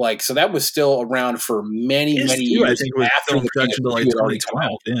 Like, so that was still around for many years. I think it was after the production to like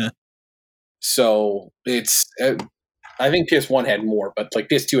 2012. Yeah. So it's, I think PS1 had more, but like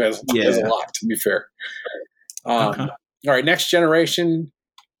PS2 has a lot, to be fair. All right, next generation.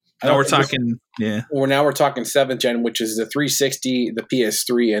 Now we're talking, we're talking 7th gen, which is the 360, the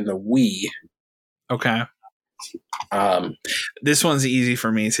PS3, and the Wii. Okay. This one's easy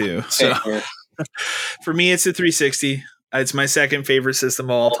for me too. So for me, it's the 360. It's my second favorite system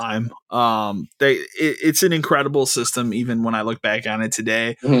of all time. It's an incredible system, even when I look back on it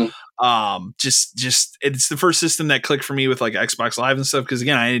today. Just it's the first system that clicked for me with like Xbox Live and stuff. Because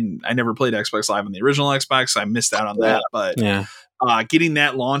again, I never played Xbox Live on the original Xbox, so I missed out on that. But getting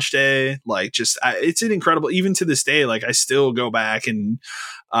that launch day, like it's an incredible. Even to this day, like I still go back and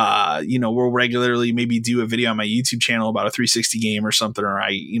we'll regularly maybe do a video on my YouTube channel about a 360 game or something, or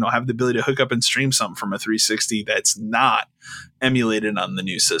I have the ability to hook up and stream something from a 360 that's not emulated on the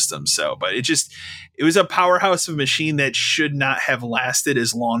new system. So, but it was a powerhouse of machine that should not have lasted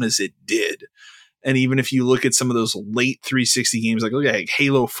as long as it did. And even if you look at some of those late 360 games, like look at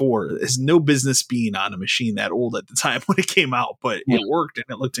Halo 4, has no business being on a machine that old at the time when it came out, but it worked and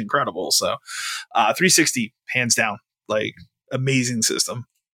it looked incredible. So 360, hands down, like amazing system.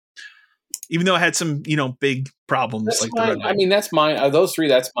 Even though it had some, big problems. That's like mine. I mean, that's mine. Those three,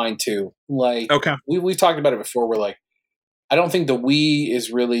 that's mine too. Like, okay, we've talked about it before. We're like, I don't think the Wii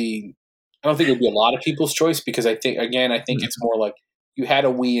is really. I don't think it would be a lot of people's choice because I think it's more like you had a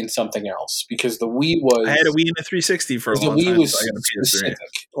Wii and something else because the Wii was. I had a Wii and a 360 for a long time. The Wii was specific.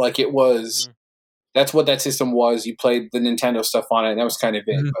 Like it was. That's what that system was. You played the Nintendo stuff on it, and that was kind of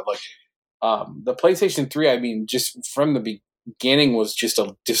it. But like, the PlayStation 3, I mean, just from the beginning was just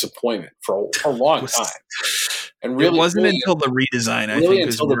a disappointment for a long time. And really, it wasn't until the redesign. I think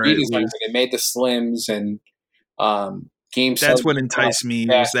until the redesign, they made the Slims and games. That's what enticed me.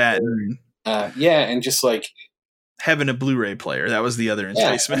 Was that? And just like having a Blu-ray player, that was the other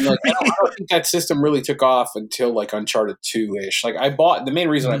enticement. Like, I don't think that system really took off until like Uncharted 2-ish. Like the main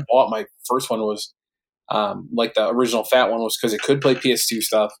reason I bought my first one was like the original fat one was because it could play PS2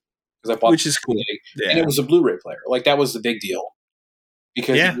 stuff. I bought which is cool. And it was a Blu-ray player. Like that was the big deal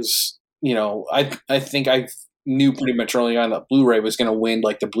because it was, I think I knew pretty much early on that Blu-ray was going to win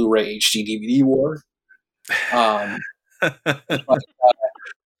like the Blu-ray HD DVD war. I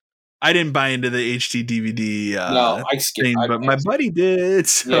didn't buy into the HD DVD no, I skipped, thing, but my buddy did.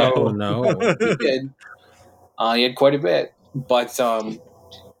 So. Yeah, no, he did. He had quite a bit, but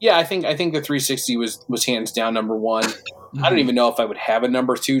I think the 360 was hands down number one. I don't even know if I would have a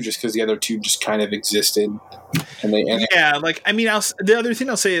number two just because the other two just kind of existed. The other thing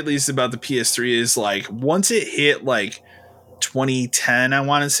I'll say at least about the PS3 is like once it hit like 2010, I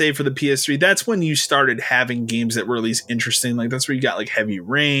want to say for the PS3, that's when you started having games that were at least interesting. Like that's where you got like Heavy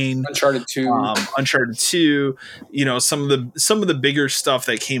Rain, Uncharted 2, some of the bigger stuff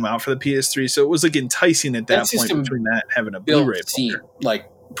that came out for the PS3. So it was like enticing at that point between that and having a Blu-ray player.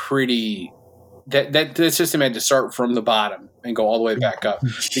 Like pretty. That system had to start from the bottom and go all the way back up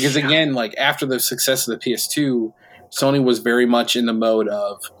because again, like after the success of the PS2, Sony was very much in the mode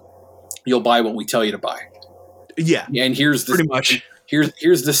of you'll buy what we tell you to buy. Yeah, and here's the pretty much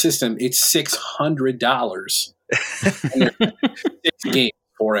here's the system. It's $600 and there's 6 games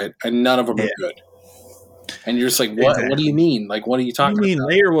for it, and none of them are good. And you're just like, what? Exactly. What do you mean? Like, what are you talking about?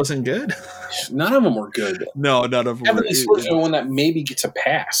 Layer wasn't good? None of them were good. No, none of them. Heavenly Sword is the one that maybe gets a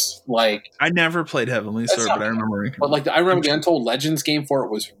pass. Like, I never played Heavenly Sword, but I remember. But like, I remember the Untold Legends game for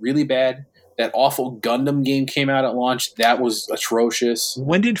it was really bad. That awful Gundam game came out at launch. That was atrocious.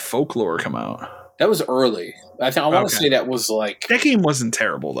 When did Folklore come out? That was early. I want to say that was like... That game wasn't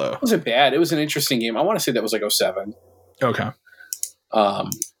terrible, though. It wasn't bad. It was an interesting game. I want to say that was like 07. Okay.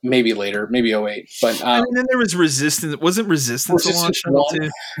 Maybe later. Maybe 08. But then there was Resistance. Wasn't Resistance a launch title too?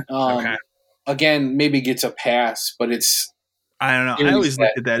 Okay. Again, maybe gets a pass, but it's... I don't know. I always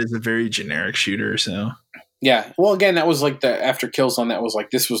looked at that as a very generic shooter, so... Yeah. Well, again, that was like after Killzone, that was like,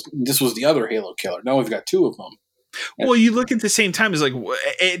 this was the other Halo killer. Now we've got two of them. Well, you look at the same time as like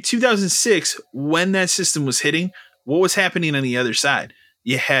 2006, when that system was hitting, what was happening on the other side?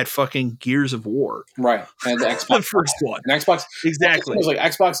 You had fucking Gears of War. Right. And the Xbox. The first one. And Xbox. Exactly. It was like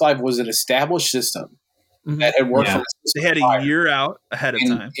Xbox Live was an established system that had worked for the system. They had a year out ahead of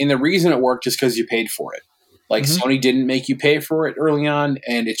time. And the reason it worked is because you paid for it. Like Sony didn't make you pay for it early on,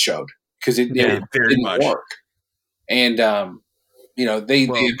 and it showed. Because it didn't work. And, they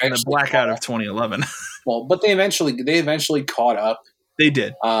eventually... the blackout of 2011. Well, but they eventually caught up. They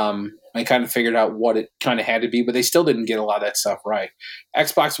did. And kind of figured out what it kind of had to be, but they still didn't get a lot of that stuff right.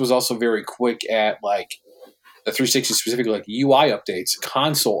 Xbox was also very quick at like the 360 specifically, like UI updates,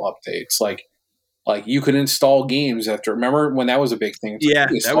 console updates, like you could install games after. Remember when that was a big thing?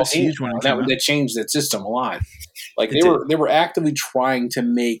 That was huge when that changed that system a lot. Like they were actively trying to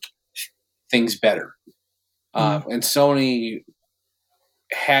make things better, and Sony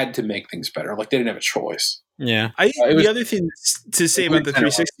had to make things better. Like they didn't have a choice. Yeah. The other thing to say about the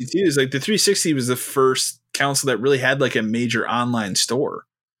 360 too is like the 360 was the first console that really had like a major online store,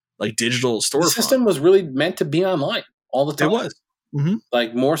 like digital store. The system was really meant to be online all the time. It was. Mm-hmm.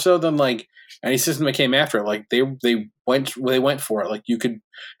 Like more so than like any system that came after it. Like they went for it. Like you could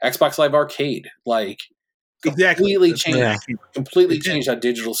Xbox Live Arcade, like completely changed how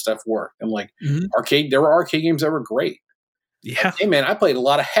digital stuff worked. And like there were arcade games that were great. Yeah. Like, hey man, I played a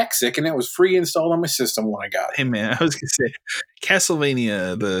lot of Hexic and that was free installed on my system when I got it. Hey man, I was gonna say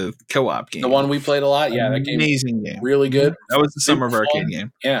Castlevania, the co-op game. The one we played a lot. Yeah, that game. Amazing game. Really good. That was the Summer of Arcade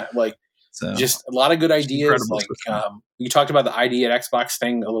game. Yeah, like just a lot of good ideas. Like you talked about the ID at Xbox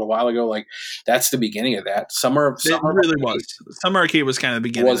thing a little while ago. Like that's the beginning of that. Summer really was. Summer Arcade was kind of the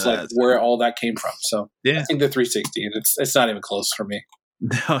beginning. Was like where all that came from. So I think the 360. It's not even close for me.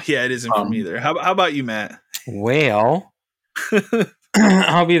 No, yeah, it isn't for me either. How about you, Matt? Well,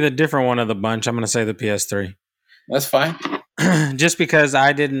 I'll be the different one of the bunch. I'm going to say the PS3. That's fine. Just because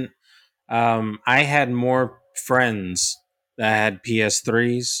I didn't, I had more friends that had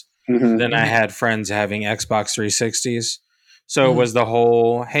PS3s than I had friends having Xbox 360s. So it was the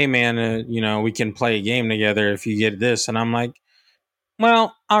whole, hey man, we can play a game together if you get this. And I'm like,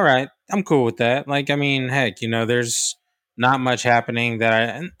 well, all right, I'm cool with that. Like, I mean, heck, there's not much happening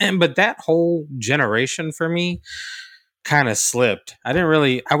but that whole generation for me kind of slipped. I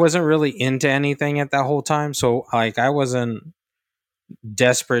wasn't really into anything at that whole time. So like I wasn't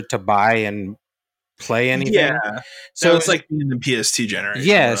desperate to buy and play anything. Yeah. So it's like in the PS2 generation.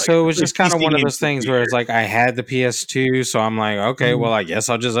 Yeah. So it was just kind of one of those things where it's like I had the PS2. So I'm like, okay, well, I guess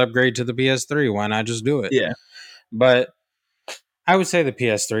I'll just upgrade to the PS3. Why not just do it? Yeah. But I would say the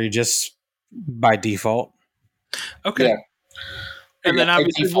PS3 just by default. Okay. Yeah. And then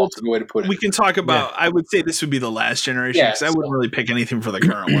obviously we can talk about, I would say this would be the last generation because I wouldn't really pick anything for the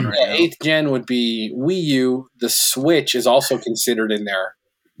current one right now. 8th gen would be Wii U. The Switch is also considered in there.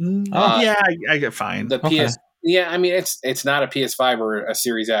 I get fine. The PS, I mean, it's not a PS5 or a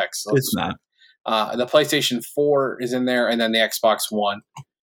Series X. So it's not. The PlayStation 4 is in there, and then the Xbox One.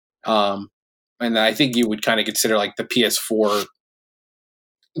 And I think you would kind of consider like the PS4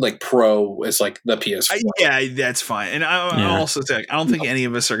 like Pro is like the PS4. Yeah, that's fine. And I'll also say I don't think any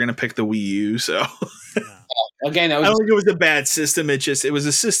of us are going to pick the Wii U. So again, I don't think it was a bad system. It was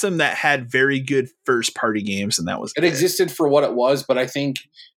a system that had very good first party games, and that was it. Existed for what it was, but I think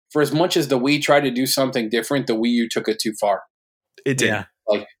for as much as the Wii tried to do something different, the Wii U took it too far. It did. Yeah.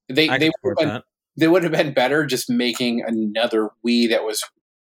 Like they would have been better just making another Wii that was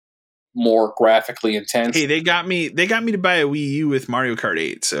more graphically intense. Hey, they got me to buy a Wii U with Mario Kart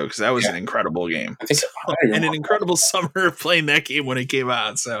 8, so because that was an incredible game. I think and an incredible summer of playing that game when it came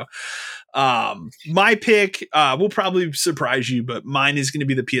out. So my pick will probably surprise you, but mine is going to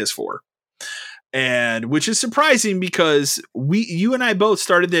be the PS4. And which is surprising because you and I both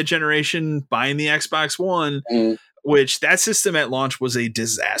started that generation buying the Xbox One. Which that system at launch was a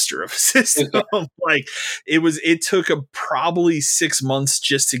disaster of a system. Like it took probably 6 months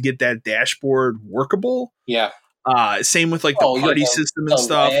just to get that dashboard workable. Yeah. Same with like the party system and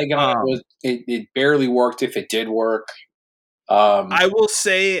stuff. It barely worked if it did work. I will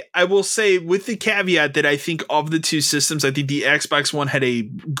say with the caveat that I think of the two systems, I think the Xbox One had a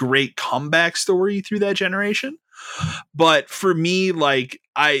great comeback story through that generation. But for me, like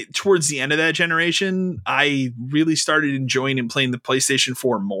towards the end of that generation, I really started enjoying and playing the PlayStation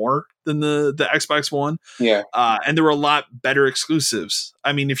 4 more than the Xbox One. Yeah. And there were a lot better exclusives.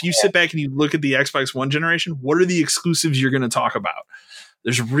 I mean, if you sit back and you look at the Xbox One generation, what are the exclusives you're going to talk about?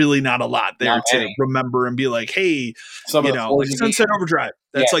 There's really not a lot there to remember and be like, hey, like Sunset Overdrive.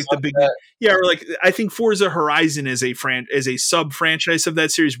 That's like the big, or like I think Forza Horizon as a sub franchise of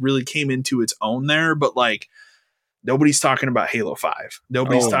that series really came into its own there. But like nobody's talking about Halo 5.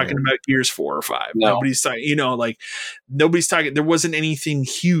 Nobody's talking about Gears 4 or 5. No. Nobody's talking, nobody's talking. There wasn't anything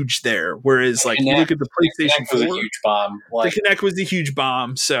huge there. Whereas like you look at the PlayStation 4, was a huge bomb. Like, the Kinect was a huge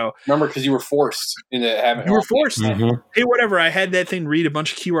bomb. So remember, because you were forced into having. You were forced. Mm-hmm. Hey, whatever. I had that thing read a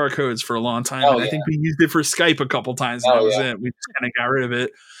bunch of QR codes for a long time. I think we used it for Skype a couple times. And that was it. We just kind of got rid of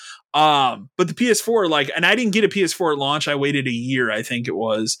it. But the PS4, and I didn't get a PS4 at launch. I waited a year, I think it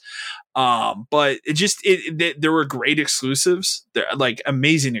was. But there were great exclusives. There like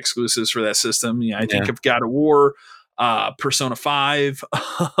amazing exclusives for that system. I think of God of War, Persona 5.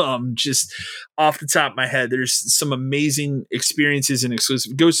 Just off the top of my head, there's some amazing experiences and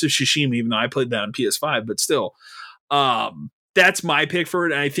exclusive. Ghost of Tsushima, even though I played that on PS5, but still, that's my pick for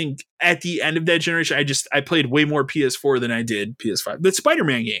it. And I think at the end of that generation, I played way more PS4 than I did PS5. The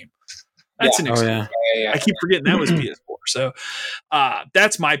Spider-Man game. That's an exclusive. I keep forgetting that was PS4. So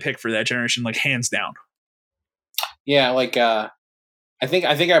that's my pick for that generation, like hands down. Yeah, like I think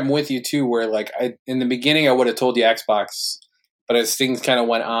I'm with you too. Where like in the beginning I would have told you Xbox, but as things kind of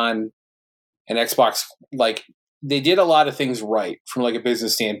went on, and Xbox like they did a lot of things right from like a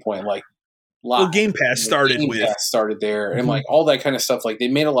business standpoint. Like Game Pass started there, and like all that kind of stuff. Like they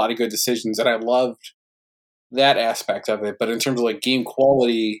made a lot of good decisions, and I loved that aspect of it. But in terms of like game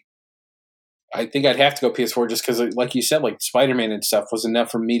quality, I think I'd have to go PS4 just because, like you said, like Spider-Man and stuff was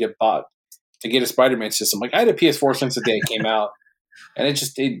enough for me to get a Spider-Man system. Like I had a PS4 since the day it came out, and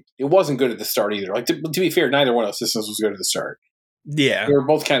it wasn't good at the start either. Like to be fair, neither one of those systems was good at the start. Yeah, they were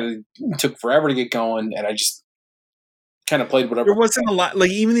both kind of took forever to get going, and I just kind of played whatever. There wasn't a lot,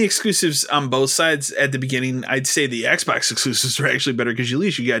 like even the exclusives on both sides at the beginning. I'd say the Xbox exclusives were actually better because at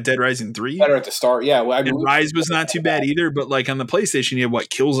least you got Dead Rising 3 better at the start. Yeah, well, and Rise was not too bad either. But like on the PlayStation, you had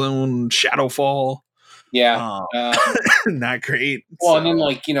Killzone, Shadowfall. Yeah, not great. Well, and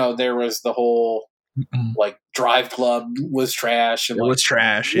then there was the whole like Drive Club was trash. And, it was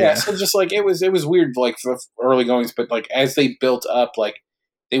trash. Yeah, so just like it was weird like for early goings, but like as they built up, like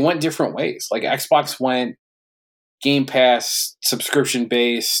they went different ways. Like Xbox went Game Pass, subscription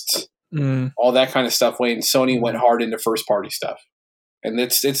based, all that kind of stuff. And Sony went hard into first party stuff, and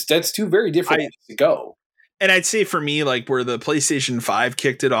that's two very different ways to go. And I'd say for me, like where the PlayStation 5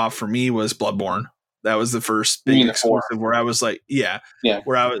 kicked it off for me was Bloodborne. That was the first big exclusive where I was like,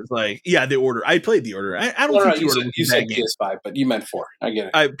 where I was like, the Order. I played the Order. I don't think the Order. You said PS5, but you meant 4. I get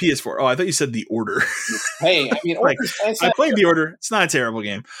it. PS4. Oh, I thought you said the Order. Hey, I mean, I played the Order. It's not a terrible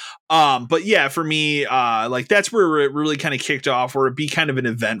game. But yeah, for me, like that's where it really kind of kicked off, where it'd be kind of an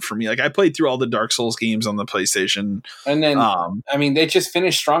event for me. Like I played through all the Dark Souls games on the PlayStation, and then I mean, they just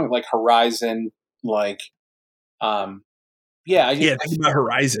finished strong, like Horizon, like. Think about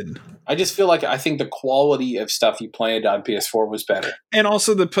Horizon. I just feel like I think the quality of stuff you played on PS4 was better, and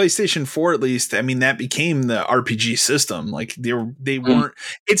also the PlayStation 4. At least, I mean, that became the RPG system. Like they weren't.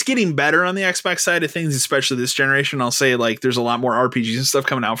 It's getting better on the Xbox side of things, especially this generation. I'll say like there's a lot more RPGs and stuff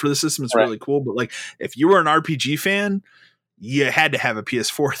coming out for the system. It's really cool. But like if you were an RPG fan, you had to have a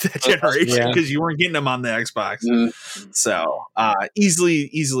PS4 that generation because you weren't getting them on the Xbox. So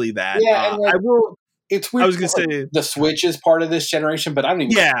easily that. Yeah, I will. It's weird. I was going to say the Switch is part of this generation, but I don't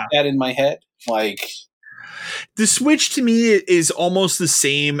even have that in my head. Like the Switch to me is almost the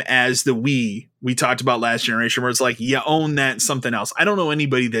same as the Wii we talked about last generation, where it's like you own that and something else. I don't know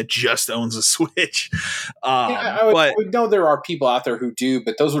anybody that just owns a Switch. I would know there are people out there who do,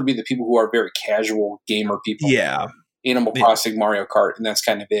 but those would be the people who are very casual gamer people. Yeah, Animal Crossing, Mario Kart, and that's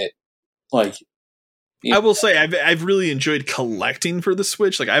kind of it. Like. I will say I've really enjoyed collecting for the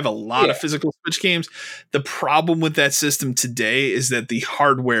Switch. Like I have a lot of physical Switch games. The problem with that system today is that the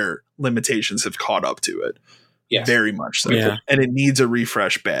hardware limitations have caught up to it. Yes. Very much so. Yeah. And it needs a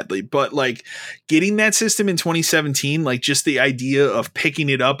refresh badly. But like getting that system in 2017, like just the idea of picking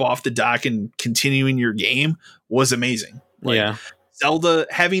it up off the dock and continuing your game was amazing. Like, Zelda,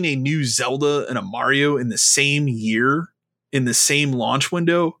 having a new Zelda and a Mario in the same year, in the same launch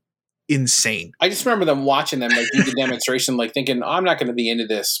window, insane. I just remember them watching them like do the demonstration, like thinking, I'm not going to be into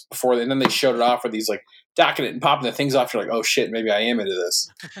this before. And then they showed it off with these like docking it and popping the things off. You're like, oh shit, maybe I am into this.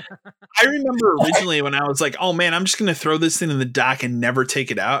 I remember originally when I was like, oh man, I'm just going to throw this thing in the dock and never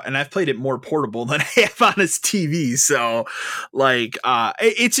take it out. And I've played it more portable than I have on its TV. So like,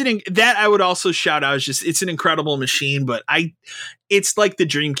 that I would also shout out. It's an incredible machine, but it's like the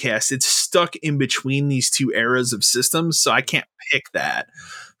Dreamcast. It's stuck in between these two eras of systems. So I can't pick that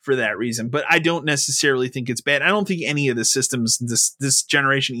for that reason, but I don't necessarily think it's bad. I don't think any of the systems this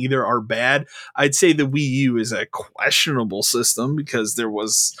generation either are bad. I'd say the Wii U is a questionable system because there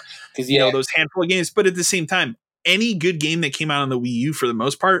was, those handful of games, but at the same time, any good game that came out on the Wii U for the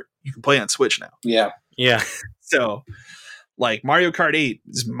most part, you can play on Switch now. Yeah. Yeah. So like Mario Kart 8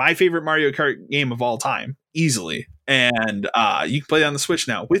 is my favorite Mario Kart game of all time, easily. And you can play it on the Switch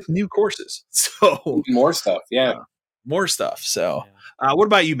now with new courses. So more stuff. Yeah. More stuff. So what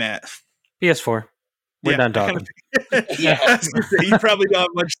about you, Matt? PS4. We're done talking. Yeah. You probably don't have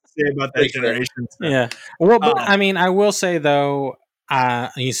much to say about that generation. So. Yeah. Well, but I mean, I will say though,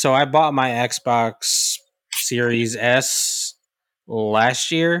 so I bought my Xbox Series S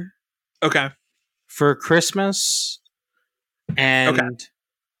last year. Okay. For Christmas. And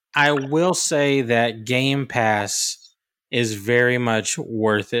I will say that Game Pass is very much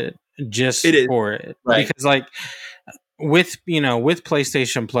worth it for it. Right. Because like with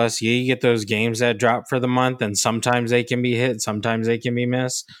PlayStation Plus, you get those games that drop for the month, and sometimes they can be hit, sometimes they can be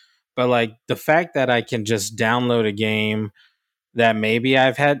missed. But like the fact that I can just download a game that maybe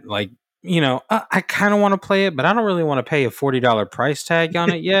I've had, like, I kind of want to play it, but I don't really want to pay a $40 price tag on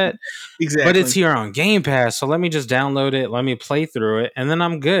it yet. Exactly. But it's here on Game Pass, so let me just download it, let me play through it, and then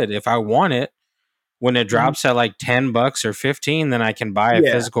I'm good. If I want it, when it drops at like $10 or $15, then I can buy a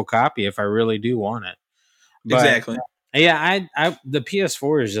physical copy if I really do want it. But, exactly. Yeah, the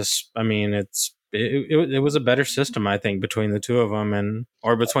PS4 is just, I mean, it was a better system, I think, between the two of them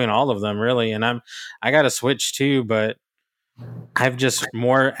or between all of them, really. And I got a Switch too, but I've just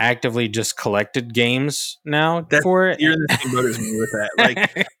more actively just collected games now for it. You're in the same boat as me with that.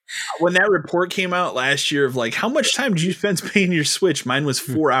 Like when that report came out last year of like, how much time did you spend playing your Switch? Mine was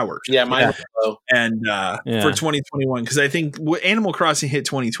 4 hours. Yeah, mine was low. And for 2021, because I think Animal Crossing hit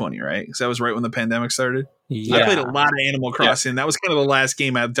 2020, right? Because that was right when the pandemic started. Yeah. I played a lot of Animal Crossing. That was kind of the last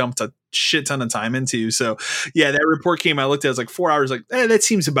game I dumped a shit ton of time into. So yeah, that report came. I looked at it, I was like 4 hours, like, that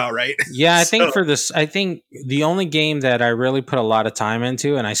seems about right. Yeah, I think for this, I think the only game that I really put a lot of time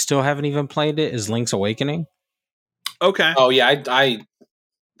into, and I still haven't even played it, is Link's Awakening. Okay. Oh yeah, I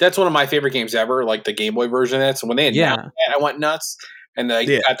that's one of my favorite games ever, like the Game Boy version of that. So when they announced that, I went nuts. And I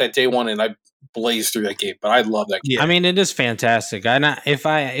got that day one, and I blazed through that game. But I love that game. I mean, it is fantastic. If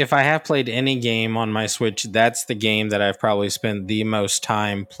I have played any game on my Switch, that's the game that I've probably spent the most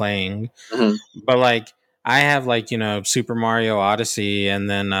time playing. Mm-hmm. But like, I have like, Super Mario Odyssey and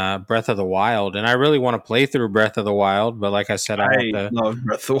then Breath of the Wild. And I really want to play through Breath of the Wild. But like I said, I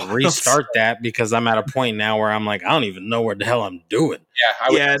have to restart that because I'm at a point now where I'm like, I don't even know what the hell I'm doing.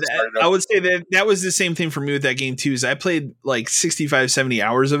 Yeah, I would say that was the same thing for me with that game too. Is I played like 65, 70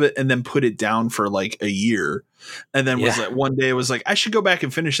 hours of it and then put it down for like a year. And then was like one day it was like, I should go back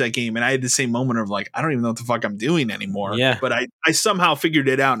and finish that game. And I had the same moment of like, I don't even know what the fuck I'm doing anymore. Yeah. But I somehow figured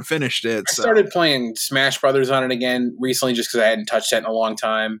it out and finished it. I started playing Smash Brothers on it again recently just because I hadn't touched that in a long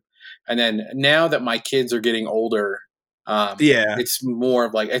time. And then now that my kids are getting older, it's more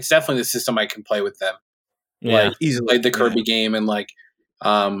of like, it's definitely the system I can play with them. Yeah. Like easily played the Kirby game and like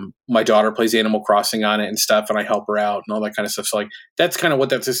my daughter plays Animal Crossing on it and stuff, and I help her out and all that kind of stuff. So like that's kind of what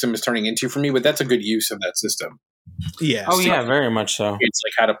that system is turning into for me, but that's a good use of that system. Yeah. Oh yeah, very much so. It's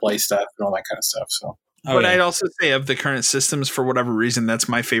like how to play stuff and all that kind of stuff. So but I'd also say of the current systems, for whatever reason, that's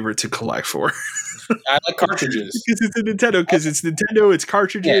my favorite to collect for. I like cartridges. Because it's a Nintendo. Because it's Nintendo. It's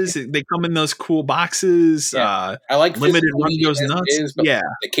cartridges. Yeah. They come in those cool boxes. Yeah. I like limited run goes nuts.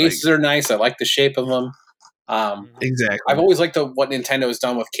 The cases are nice. I like the shape of them. Exactly. I've always liked what Nintendo has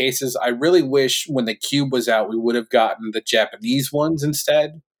done with cases. I really wish when the Cube was out, we would have gotten the Japanese ones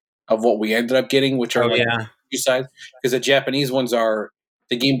instead of what we ended up getting, which are side. Because the Japanese ones are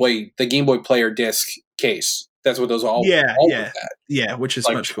the Game Boy Player disc case. That's what those all. Yeah, which is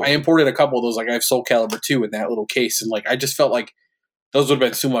like, much cool. I imported a couple of those. Like I have Soul Calibur 2 in that little case, and like I just felt like those would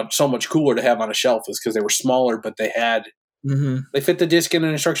have been so much cooler to have on a shelf, is because they were smaller, but they had. Mm-hmm. They fit the disc in an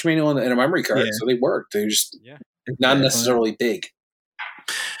instruction manual and a memory card, so they worked. They're just not necessarily big.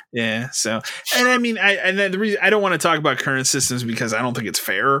 Yeah. So, and I mean, the reason I don't want to talk about current systems because I don't think it's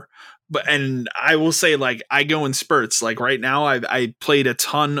fair. And I will say, like, I go in spurts. Like right now, I played a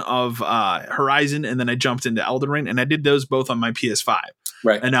ton of Horizon, and then I jumped into Elden Ring, and I did those both on my PS5.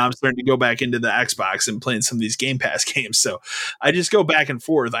 Right. And now I'm starting to go back into the Xbox and playing some of these Game Pass games. So I just go back and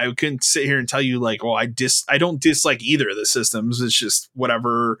forth. I couldn't sit here and tell you like, I don't dislike either of the systems. It's just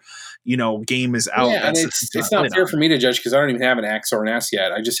whatever, game is out. Yeah, and it's not fair for me to judge because I don't even have an X or an S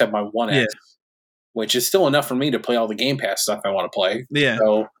yet. I just have my One X, which is still enough for me to play all the Game Pass stuff I want to play. Yeah,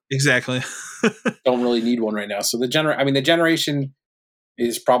 so exactly. Don't really need one right now. So the generation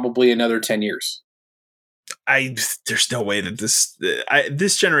is probably another 10 years. There's no way that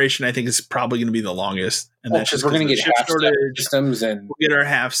this generation I think is probably going to be the longest, and that's just we're going to get half systems and we'll get our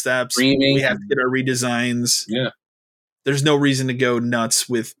half steps. Streaming. We have to get our redesigns. Yeah, there's no reason to go nuts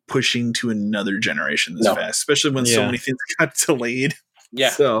with pushing to another generation this fast, especially when so many things got delayed. Yeah,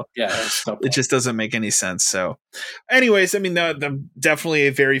 so no it just doesn't make any sense. So, anyways, I mean, definitely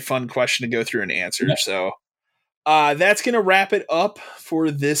a very fun question to go through and answer. Yeah. So. That's going to wrap it up for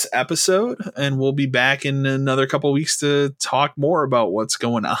this episode, and we'll be back in another couple of weeks to talk more about what's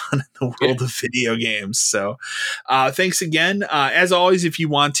going on in the world of video games. So, thanks again. As always, if you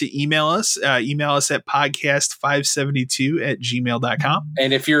want to email us at podcast572@gmail.com.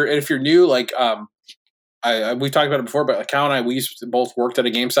 And if you're new, like, we talked about it before, but Cal and I, we both worked at a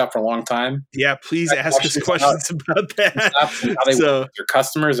GameStop for a long time. Yeah, please ask us questions about that. How they work with your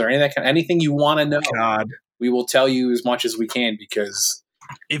customers or anything you want to know. God. We will tell you as much as we can because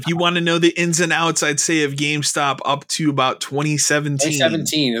if you want to know the ins and outs, I'd say of GameStop up to about 2017.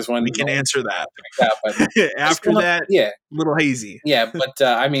 2017 is when we can answer that. But after that, a little hazy. Yeah, but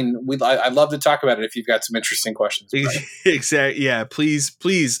I mean, I'd love to talk about it if you've got some interesting questions. Exactly. Yeah, please.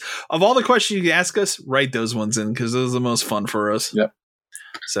 Of all the questions you can ask us, write those ones in because those are the most fun for us. Yep.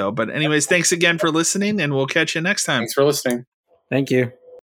 So, but anyways, thanks again for listening, and we'll catch you next time. Thanks for listening. Thank you.